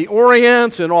the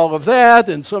Orient and all of that,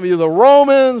 and some of you the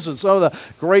Romans, and some of the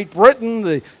Great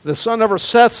Britain, the sun never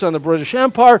sets on the British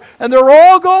Empire, and they're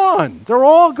all gone. They're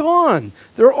all gone.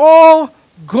 They're all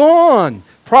gone.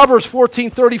 Proverbs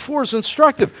 14:34 is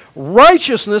instructive.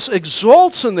 Righteousness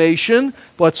exalts a nation,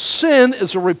 but sin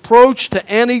is a reproach to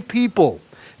any people.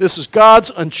 This is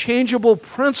God's unchangeable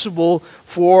principle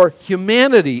for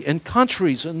humanity and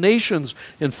countries and nations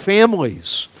and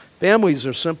families. Families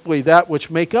are simply that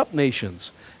which make up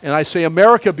nations. And I say,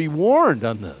 America, be warned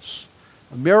on this.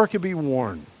 America, be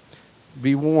warned.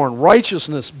 Be warned.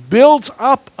 Righteousness builds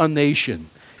up a nation.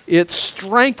 It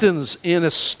strengthens and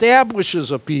establishes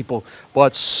a people,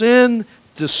 but sin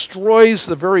destroys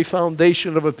the very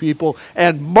foundation of a people,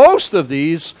 and most of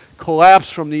these collapse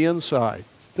from the inside.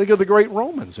 Think of the great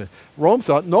Romans. Rome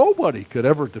thought nobody could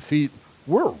ever defeat.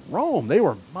 We're Rome. They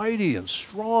were mighty and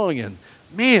strong, and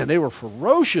man, they were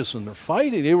ferocious in their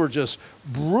fighting. They were just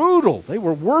brutal. They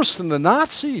were worse than the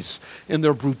Nazis in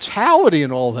their brutality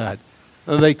and all that.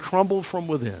 And they crumbled from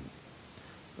within.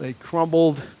 They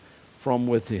crumbled from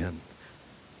within.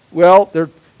 Well,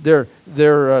 there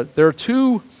are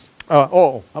two.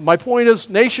 My point is,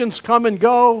 nations come and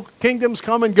go, kingdoms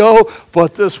come and go,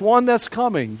 but this one that's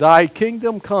coming, thy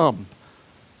kingdom come,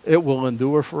 it will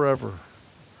endure forever.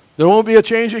 There won't be a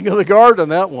changing of the guard on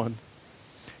that one.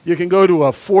 You can go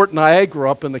to Fort Niagara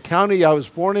up in the county I was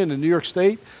born in New York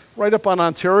State, right up on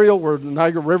Ontario, where the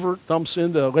Niagara River dumps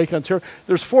into Lake Ontario.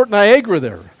 There's Fort Niagara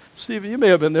there. Stephen, you may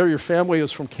have been there. Your family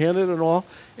is from Canada and all.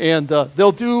 And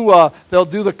they'll do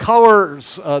the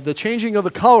colors, the changing of the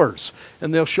colors.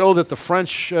 And they'll show that the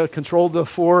French controlled the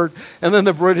fort, and then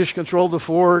the British controlled the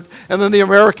fort, and then the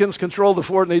Americans controlled the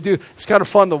fort. And it's kind of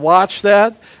fun to watch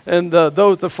that. And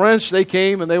the French, they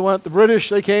came and they went. The British,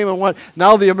 they came and went.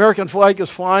 Now the American flag is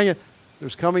flying.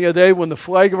 There's coming a day when the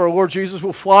flag of our Lord Jesus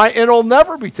will fly, and it'll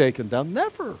never be taken down.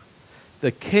 Never.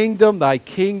 The kingdom, thy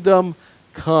kingdom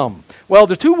come. Well,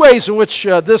 there are two ways in which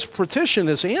this petition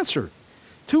is answered.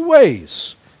 Two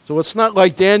ways. So it's not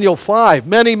like Daniel 5.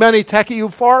 Many, many take you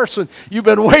farce, and you've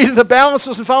been weighed in the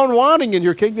balances and found wanting, and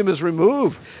your kingdom is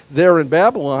removed there in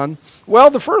Babylon. Well,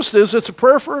 the first is it's a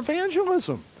prayer for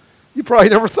evangelism. You probably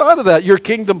never thought of that. Your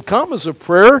kingdom come is a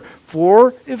prayer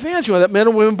for evangelism. That men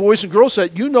and women, boys and girls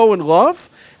that you know and love,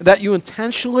 that you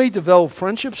intentionally develop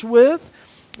friendships with,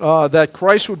 that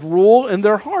Christ would rule in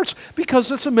their hearts,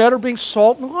 because it's a matter of being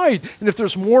salt and light. And if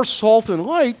there's more salt and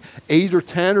light, 8 or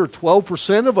 10 or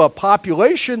 12% of a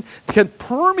population can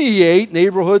permeate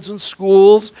neighborhoods and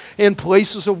schools and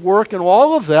places of work and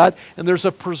all of that, and there's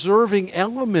a preserving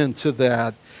element to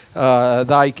that.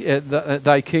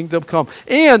 Thy kingdom come.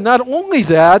 And not only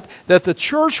that the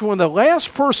church, when the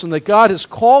last person that God is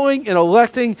calling and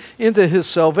electing into his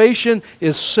salvation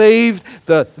is saved,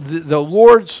 the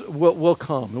Lord's will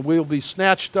come, and we will be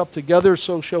snatched up together,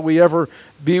 so shall we ever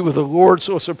be with the Lord.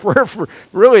 So it's a prayer for,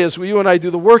 really, as you and I do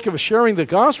the work of sharing the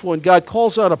gospel, and God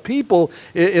calls out a people,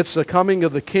 it's the coming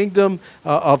of the kingdom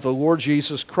of the Lord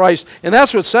Jesus Christ. And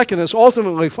that's what second is.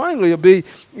 Ultimately, finally,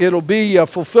 it'll be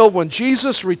fulfilled when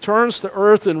Jesus returns to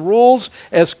earth and rules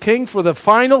as king for the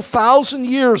final 1,000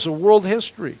 years of world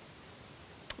history.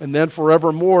 And then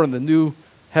forevermore in the new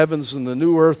heavens and the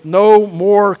new earth. No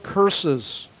more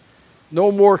curses.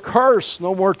 No more curse,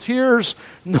 no more tears,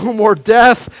 no more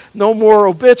death, no more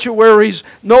obituaries,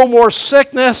 no more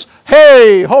sickness.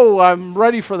 Hey, ho, I'm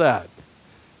ready for that.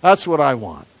 That's what I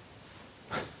want.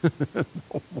 No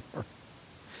more.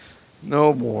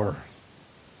 No more.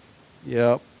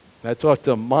 Yep. I talked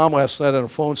to Mom last night on the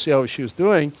phone, see how she was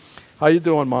doing. How you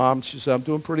doing, Mom? She said, I'm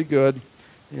doing pretty good.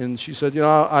 And she said,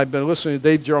 I've been listening to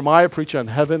Dave Jeremiah preach on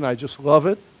heaven. I just love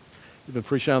it. He's been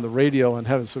preaching on the radio on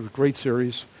heaven. It's a great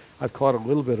series. I've caught a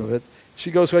little bit of it. She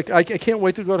goes, I can't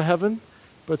wait to go to heaven.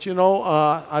 But,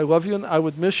 I love you and I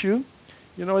would miss you.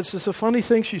 It's just a funny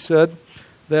thing, she said,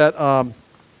 that,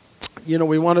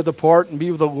 we want to depart and be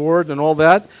with the Lord and all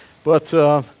that. But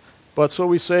so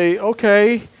we say,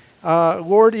 okay,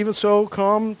 Lord, even so,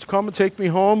 come and take me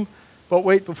home. But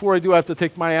wait, before I do, I have to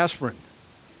take my aspirin.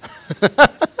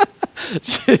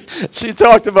 she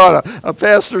talked about a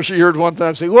pastor she heard one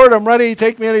time say, Lord, I'm ready,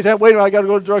 take me anytime. Wait a minute, I got to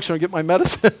go to the drugstore and get my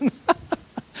medicine.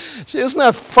 Isn't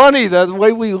that funny, the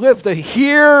way we live to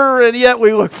hear and yet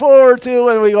we look forward to,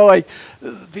 and we go like,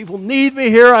 people need me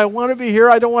here, I want to be here,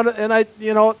 I don't want to, and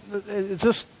it's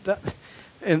just, that,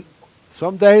 and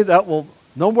someday that will,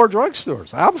 no more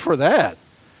drugstores. I'm for that.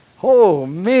 Oh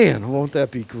man, won't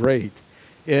that be great?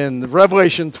 And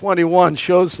Revelation 21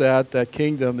 shows that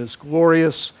kingdom is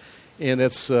glorious, and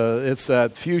it's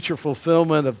that future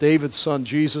fulfillment of David's son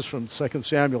Jesus from 2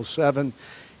 Samuel 7.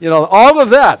 All of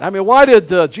that. I mean, why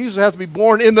did Jesus have to be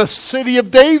born in the city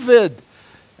of David?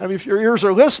 I mean, if your ears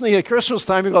are listening at Christmas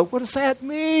time, you go, what does that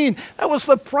mean? That was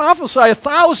the prophecy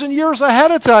 1,000 years ahead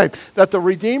of time, that the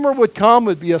Redeemer would come,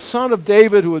 would be a son of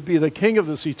David, who would be the king of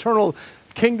this eternal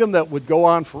kingdom that would go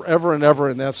on forever and ever,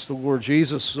 and that's the Lord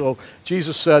Jesus. So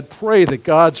Jesus said, pray that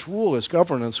God's rule, His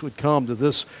governance would come to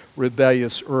this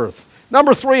rebellious earth.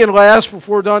 Number 3 and last,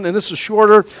 before we're done, and this is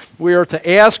shorter, we are to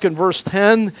ask in verse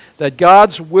 10 that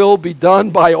God's will be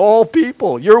done by all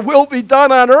people. Your will be done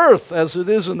on earth as it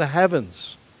is in the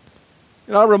heavens.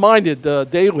 I'm reminded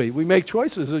daily, we make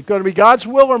choices. Is it going to be God's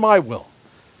will or my will?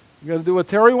 You going to do what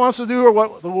Terry wants to do or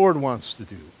what the Lord wants to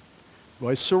do? Do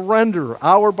I surrender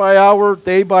hour by hour,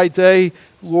 day by day?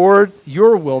 Lord,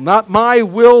 your will, not my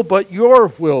will, but your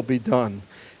will be done,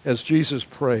 as Jesus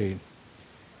prayed.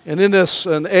 And in this,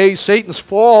 Satan's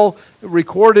fall,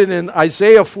 recorded in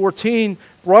Isaiah 14,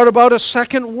 brought about a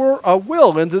second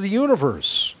will into the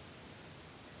universe.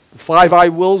 The 5 I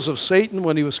wills of Satan,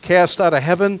 when he was cast out of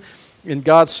heaven in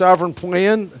God's sovereign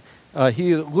plan,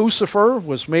 Lucifer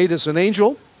was made as an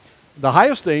angel, the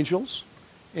highest angels,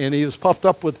 and he was puffed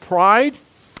up with pride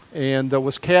and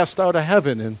was cast out of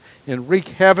heaven and wreaked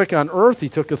havoc on earth. He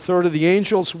took a third of the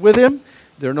angels with him.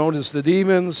 They're known as the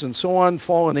demons and so on,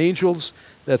 fallen angels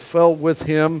that fell with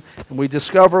him. And we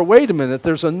discover, wait a minute,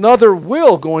 there's another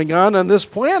will going on this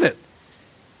planet.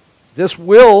 This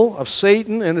will of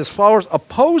Satan and his followers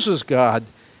opposes God,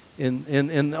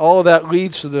 and all of that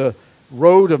leads to the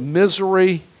road of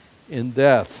misery and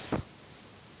death.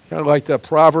 Kind of like that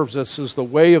Proverbs that says, the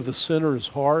way of the sinner is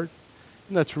hard.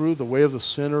 Isn't that true? The way of the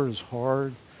sinner is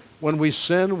hard. When we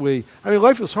sin,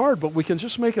 life is hard, but we can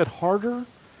just make it harder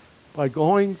by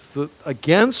going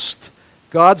against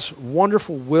God's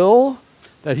wonderful will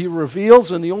that He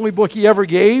reveals in the only book He ever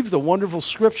gave, the wonderful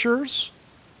Scriptures.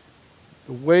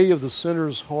 The way of the sinner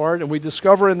is hard. And we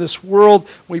discover in this world,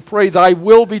 we pray, thy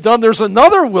will be done. There's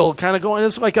another will kind of going.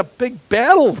 It's like a big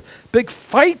battle, big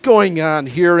fight going on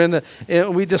here. And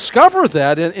we discover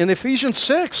that in Ephesians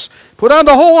 6. Put on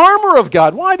the whole armor of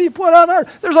God. Why do you put on armor?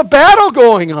 There's a battle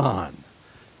going on.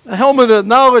 The helmet of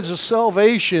knowledge of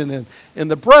salvation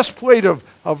and the breastplate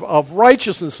of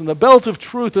righteousness and the belt of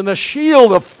truth and the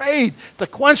shield of faith to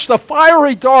quench the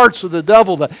fiery darts of the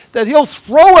devil that he'll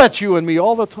throw at you and me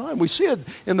all the time. We see it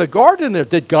in the garden there.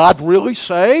 Did God really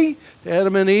say to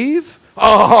Adam and Eve?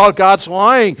 Oh, God's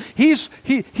lying.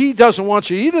 He doesn't want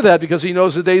you to eat of that because He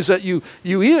knows the days that you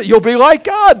eat it, you'll be like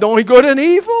God, knowing good and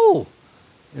evil.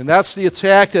 And that's the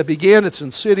attack that began. It's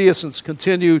insidious and it's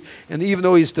continued. And even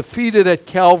though He's defeated at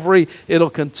Calvary, it'll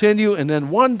continue. And then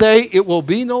one day it will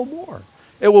be no more.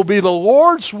 It will be the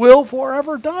Lord's will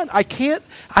forever done. I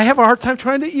have a hard time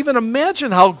trying to even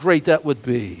imagine how great that would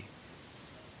be.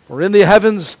 For in the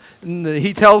heavens,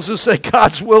 He tells us that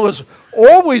God's will is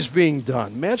always being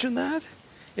done. Imagine that.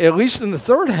 At least in the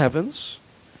third heavens.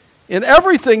 And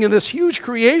everything in this huge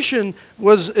creation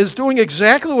is doing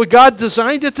exactly what God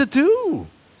designed it to do.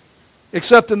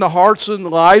 Except in the hearts and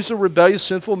lives of rebellious,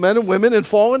 sinful men and women and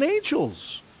fallen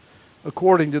angels,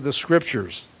 according to the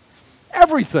Scriptures.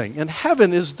 Everything in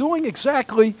heaven is doing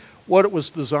exactly what it was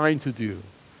designed to do.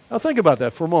 Now think about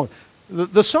that for a moment.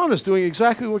 The sun is doing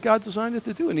exactly what God designed it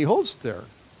to do, and He holds it there.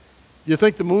 You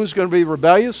think the moon's going to be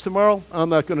rebellious tomorrow? I'm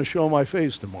not going to show my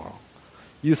face tomorrow.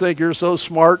 You think you're so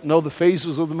smart, know the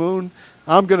phases of the moon?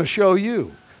 I'm going to show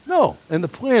you. No, and the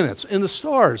planets, and the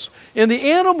stars, and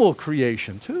the animal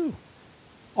creation too.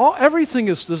 Everything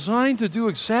is designed to do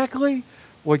exactly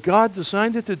what God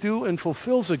designed it to do and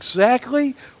fulfills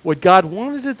exactly what God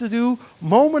wanted it to do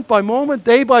moment by moment,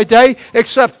 day by day,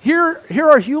 except here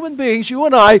are human beings, you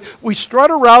and I, we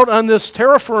strut around on this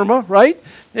terra firma, right?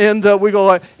 And we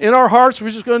go, in our hearts,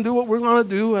 we're just going to do what we're going to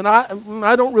do, and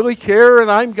I don't really care, and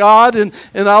I'm God, and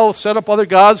I'll set up other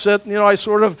gods that, I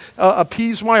sort of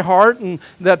appease my heart and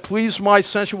that please my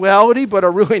sensuality, but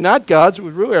are really not gods, we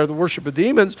really are the worship of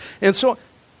demons, and so,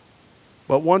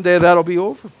 but one day that'll be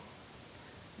over,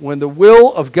 when the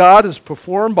will of God is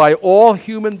performed by all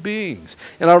human beings.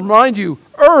 And I remind you,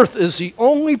 Earth is the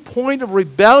only point of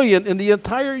rebellion in the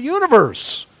entire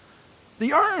universe.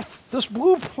 The Earth, this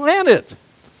blue planet.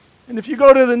 And if you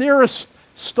go to the nearest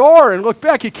star and look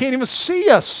back, you can't even see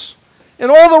us.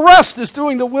 And all the rest is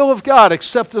doing the will of God,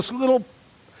 except this little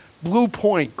blue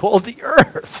point called the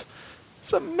Earth.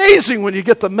 It's amazing when you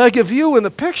get the mega view in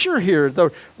the picture here,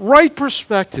 the right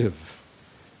perspective.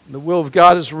 The will of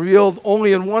God is revealed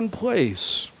only in one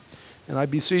place. And I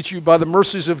beseech you by the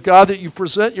mercies of God that you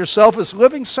present yourself as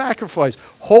living sacrifice,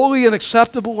 holy and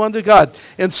acceptable unto God.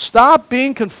 And stop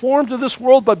being conformed to this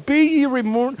world, but be ye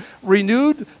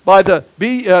renewed by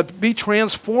be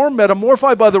transformed,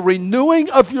 metamorphized by the renewing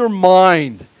of your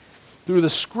mind through the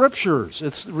Scriptures.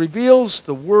 It reveals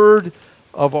the word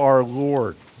of our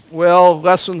Lord. Well,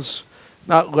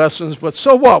 not lessons, but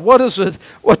so what? What is it?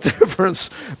 What difference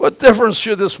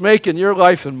should this make in your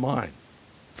life and mine?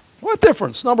 What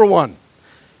difference? Number one,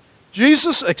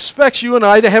 Jesus expects you and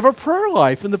I to have a prayer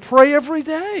life and to pray every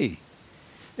day.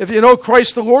 If you know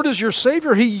Christ the Lord is your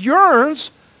Savior, He yearns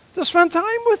to spend time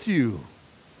with you.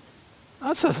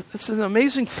 That's an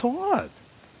amazing thought.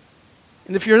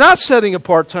 And if you're not setting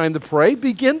apart time to pray,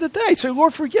 begin today. Say,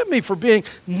 Lord, forgive me for being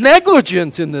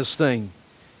negligent in this thing.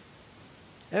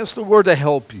 Ask the Lord to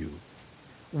help you.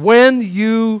 When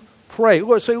you pray,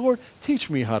 Lord, say, Lord, teach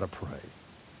me how to pray.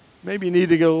 Maybe you need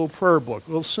to get a little prayer book, a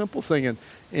little simple thing,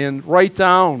 and write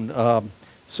down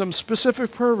some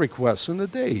specific prayer requests in the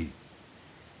day.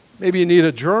 Maybe you need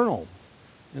a journal,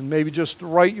 and maybe just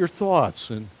write your thoughts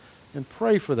and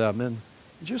pray for them. And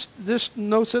just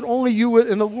notes that only you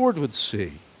and the Lord would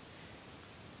see.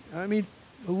 I mean,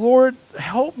 Lord,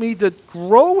 help me to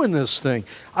grow in this thing.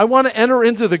 I want to enter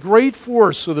into the great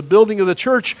force of the building of the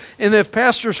church. And if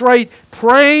Pastor's right,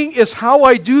 praying is how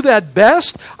I do that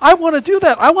best. I want to do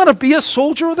that. I want to be a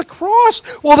soldier of the cross.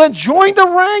 Well, then join the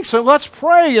ranks and let's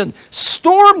pray and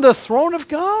storm the throne of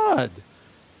God.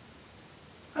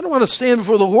 I don't want to stand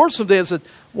before the Lord someday and say,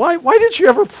 why did you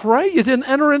ever pray? You didn't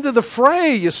enter into the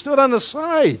fray. You stood on the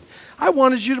side. I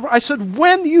wanted you to pray. I said,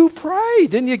 when you pray.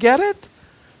 Didn't you get it?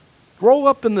 Grow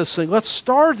up in this thing. Let's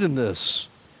start in this.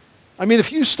 I mean,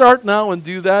 if you start now and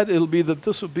do that,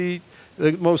 this will be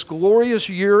the most glorious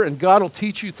year, and God will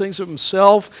teach you things of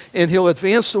Himself, and He'll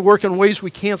advance the work in ways we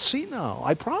can't see now.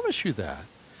 I promise you that.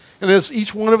 And as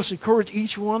each one of us encourage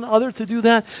each one other to do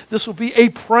that, this will be a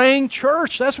praying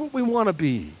church. That's what we want to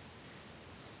be.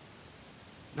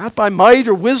 Not by might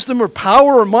or wisdom or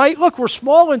power or might. Look, we're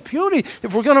small and puny.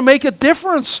 If we're going to make a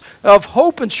difference of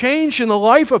hope and change in the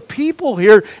life of people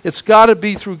here, it's got to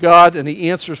be through God, and He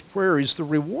answers prayer. He's the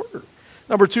rewarder.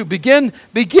 Number two, begin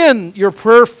your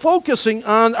prayer focusing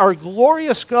on our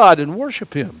glorious God and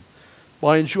worship Him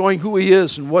by enjoying who He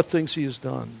is and what things He has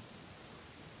done.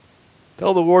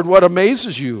 Tell the Lord what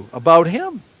amazes you about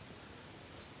Him.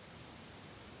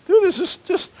 Do this.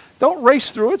 Just don't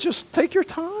race through it. Just take your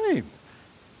time.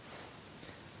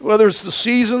 Whether it's the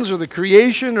seasons or the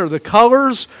creation or the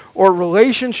colors or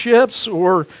relationships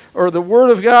or the Word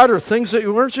of God or things that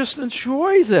you learn, just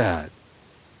enjoy that.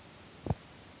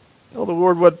 Tell the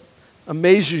Lord what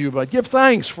amazes you about. Give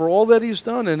thanks for all that He's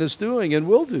done and is doing and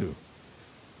will do.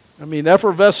 I mean,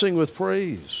 effervescing with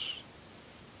praise.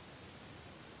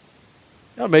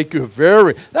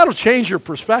 That'll change your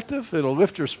perspective. It'll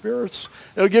lift your spirits.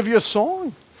 It'll give you a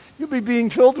song. You'll be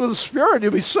being filled with the Spirit.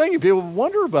 You'll be singing. People will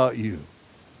wonder about you.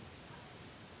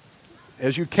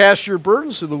 As you cast your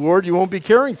burdens to the Lord, you won't be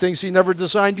carrying things He never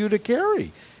designed you to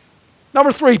carry.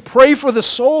 Number three, pray for the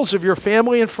souls of your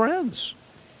family and friends.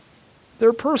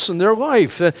 Their person, their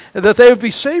life, and that they would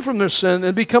be saved from their sin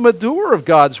and become a doer of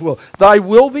God's will. Thy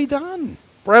will be done.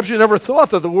 Perhaps you never thought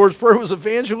that the Lord's Prayer was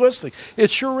evangelistic. It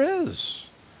sure is.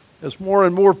 As more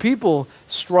and more people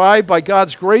strive by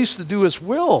God's grace to do His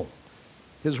will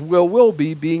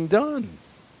be being done.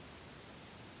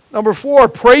 Number four,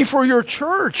 pray for your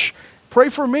church Pray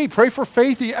for me. Pray for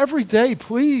Faithy every day,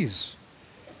 please.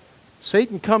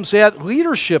 Satan comes at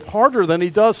leadership harder than he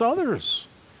does others.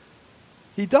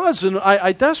 He does, and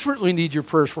I desperately need your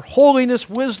prayers for holiness,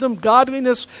 wisdom,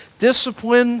 godliness,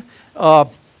 discipline,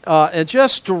 and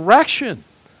just direction.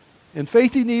 And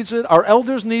Faithy needs it, our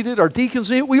elders need it, our deacons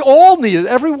need it, we all need it,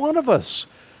 every one of us.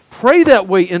 Pray that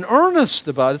way in earnest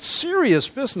about it. It's serious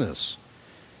business.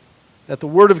 That the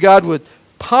Word of God would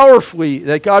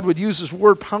that God would use His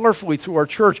Word powerfully through our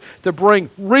church to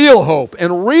bring real hope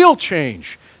and real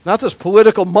change. Not this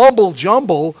political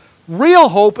mumble-jumble, real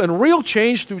hope and real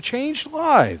change through changed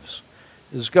lives.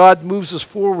 As God moves us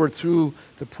forward through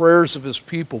the prayers of His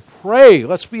people. Pray.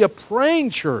 Let's be a praying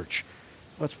church.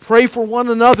 Let's pray for one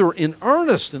another in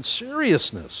earnest and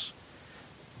seriousness.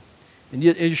 And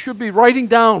you should be writing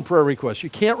down prayer requests. You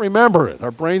can't remember it.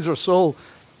 Our brains are so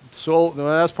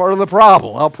that's part of the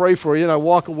problem. I'll pray for you, and I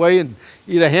walk away and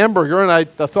eat a hamburger, and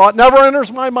the thought never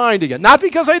enters my mind again. Not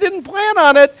because I didn't plan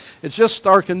on it. It's just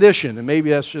our condition, and maybe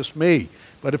that's just me.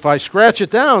 But if I scratch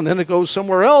it down, then it goes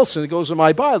somewhere else, and it goes in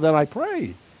my body. Then I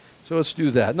pray. So let's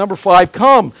do that. Number 5,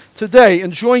 come today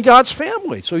and join God's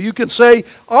family. So you can say,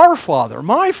 Our Father,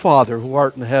 my Father who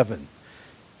art in heaven.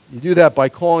 You do that by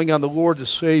calling on the Lord to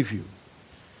save you.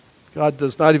 God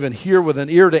does not even hear with an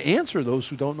ear to answer those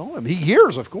who don't know Him. He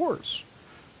hears, of course,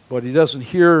 but He doesn't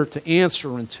hear to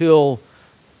answer until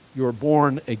you're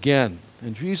born again.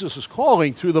 And Jesus is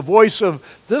calling through the voice of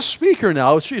this speaker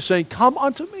now. She's saying, Come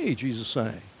unto me, Jesus is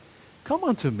saying. Come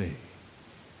unto me,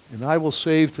 and I will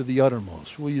save to the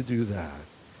uttermost. Will you do that?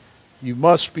 You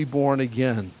must be born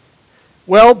again.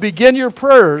 Well, begin your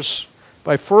prayers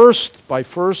by first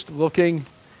looking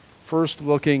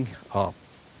up.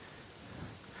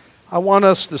 I want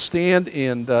us to stand,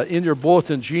 and in your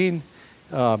bulletin, Gene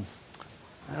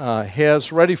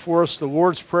has ready for us the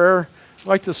Lord's Prayer. I'd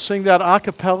like to sing that a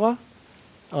cappella.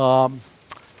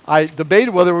 I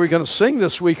debated whether we were going to sing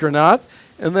this week or not,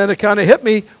 and then it kind of hit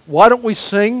me, why don't we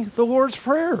sing the Lord's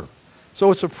Prayer? So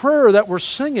it's a prayer that we're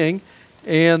singing,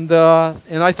 and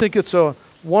I think it's a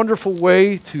wonderful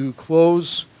way to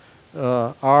close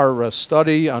our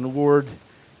study on Lord,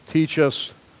 teach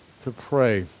us to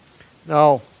pray.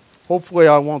 Now, hopefully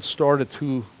I won't start it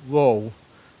too low,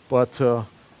 but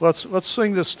let's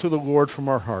sing this to the Lord from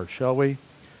our heart, shall we?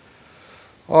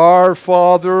 Our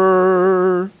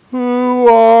Father, who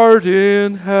art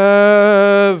in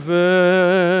heaven,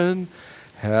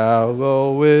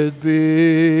 hallowed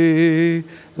be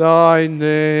thy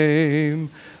name.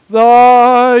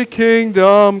 Thy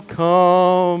kingdom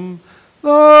come,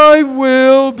 thy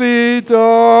will be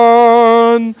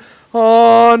done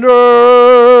on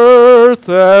earth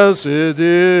as it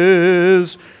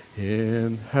is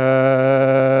in heaven.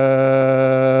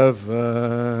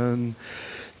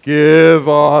 Give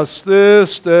us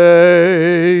this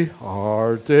day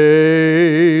our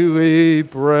daily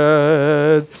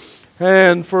bread,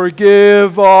 and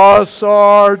forgive us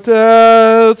our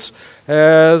debts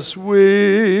as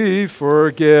we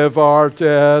forgive our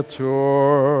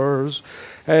debtors.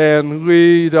 And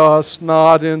lead us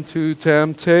not into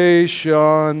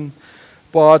temptation,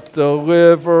 but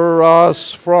deliver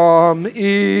us from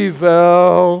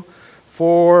evil.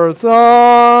 For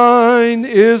thine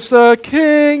is the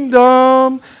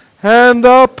kingdom, and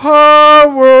the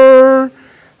power,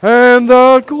 and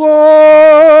the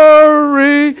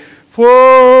glory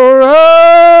forever.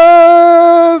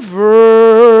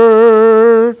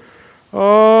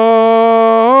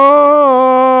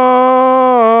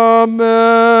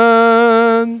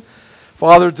 Amen.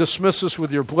 Father, dismiss us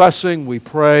with your blessing, we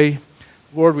pray.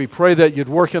 Lord, we pray that you'd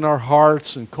work in our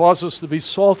hearts and cause us to be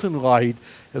salt and light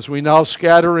as we now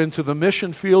scatter into the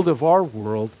mission field of our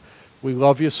world. We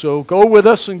love you so. Go with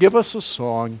us and give us a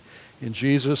song. In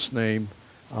Jesus' name,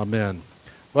 amen.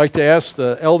 I'd like to ask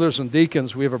the elders and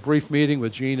deacons, we have a brief meeting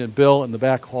with Gene and Bill in the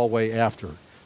back hallway after.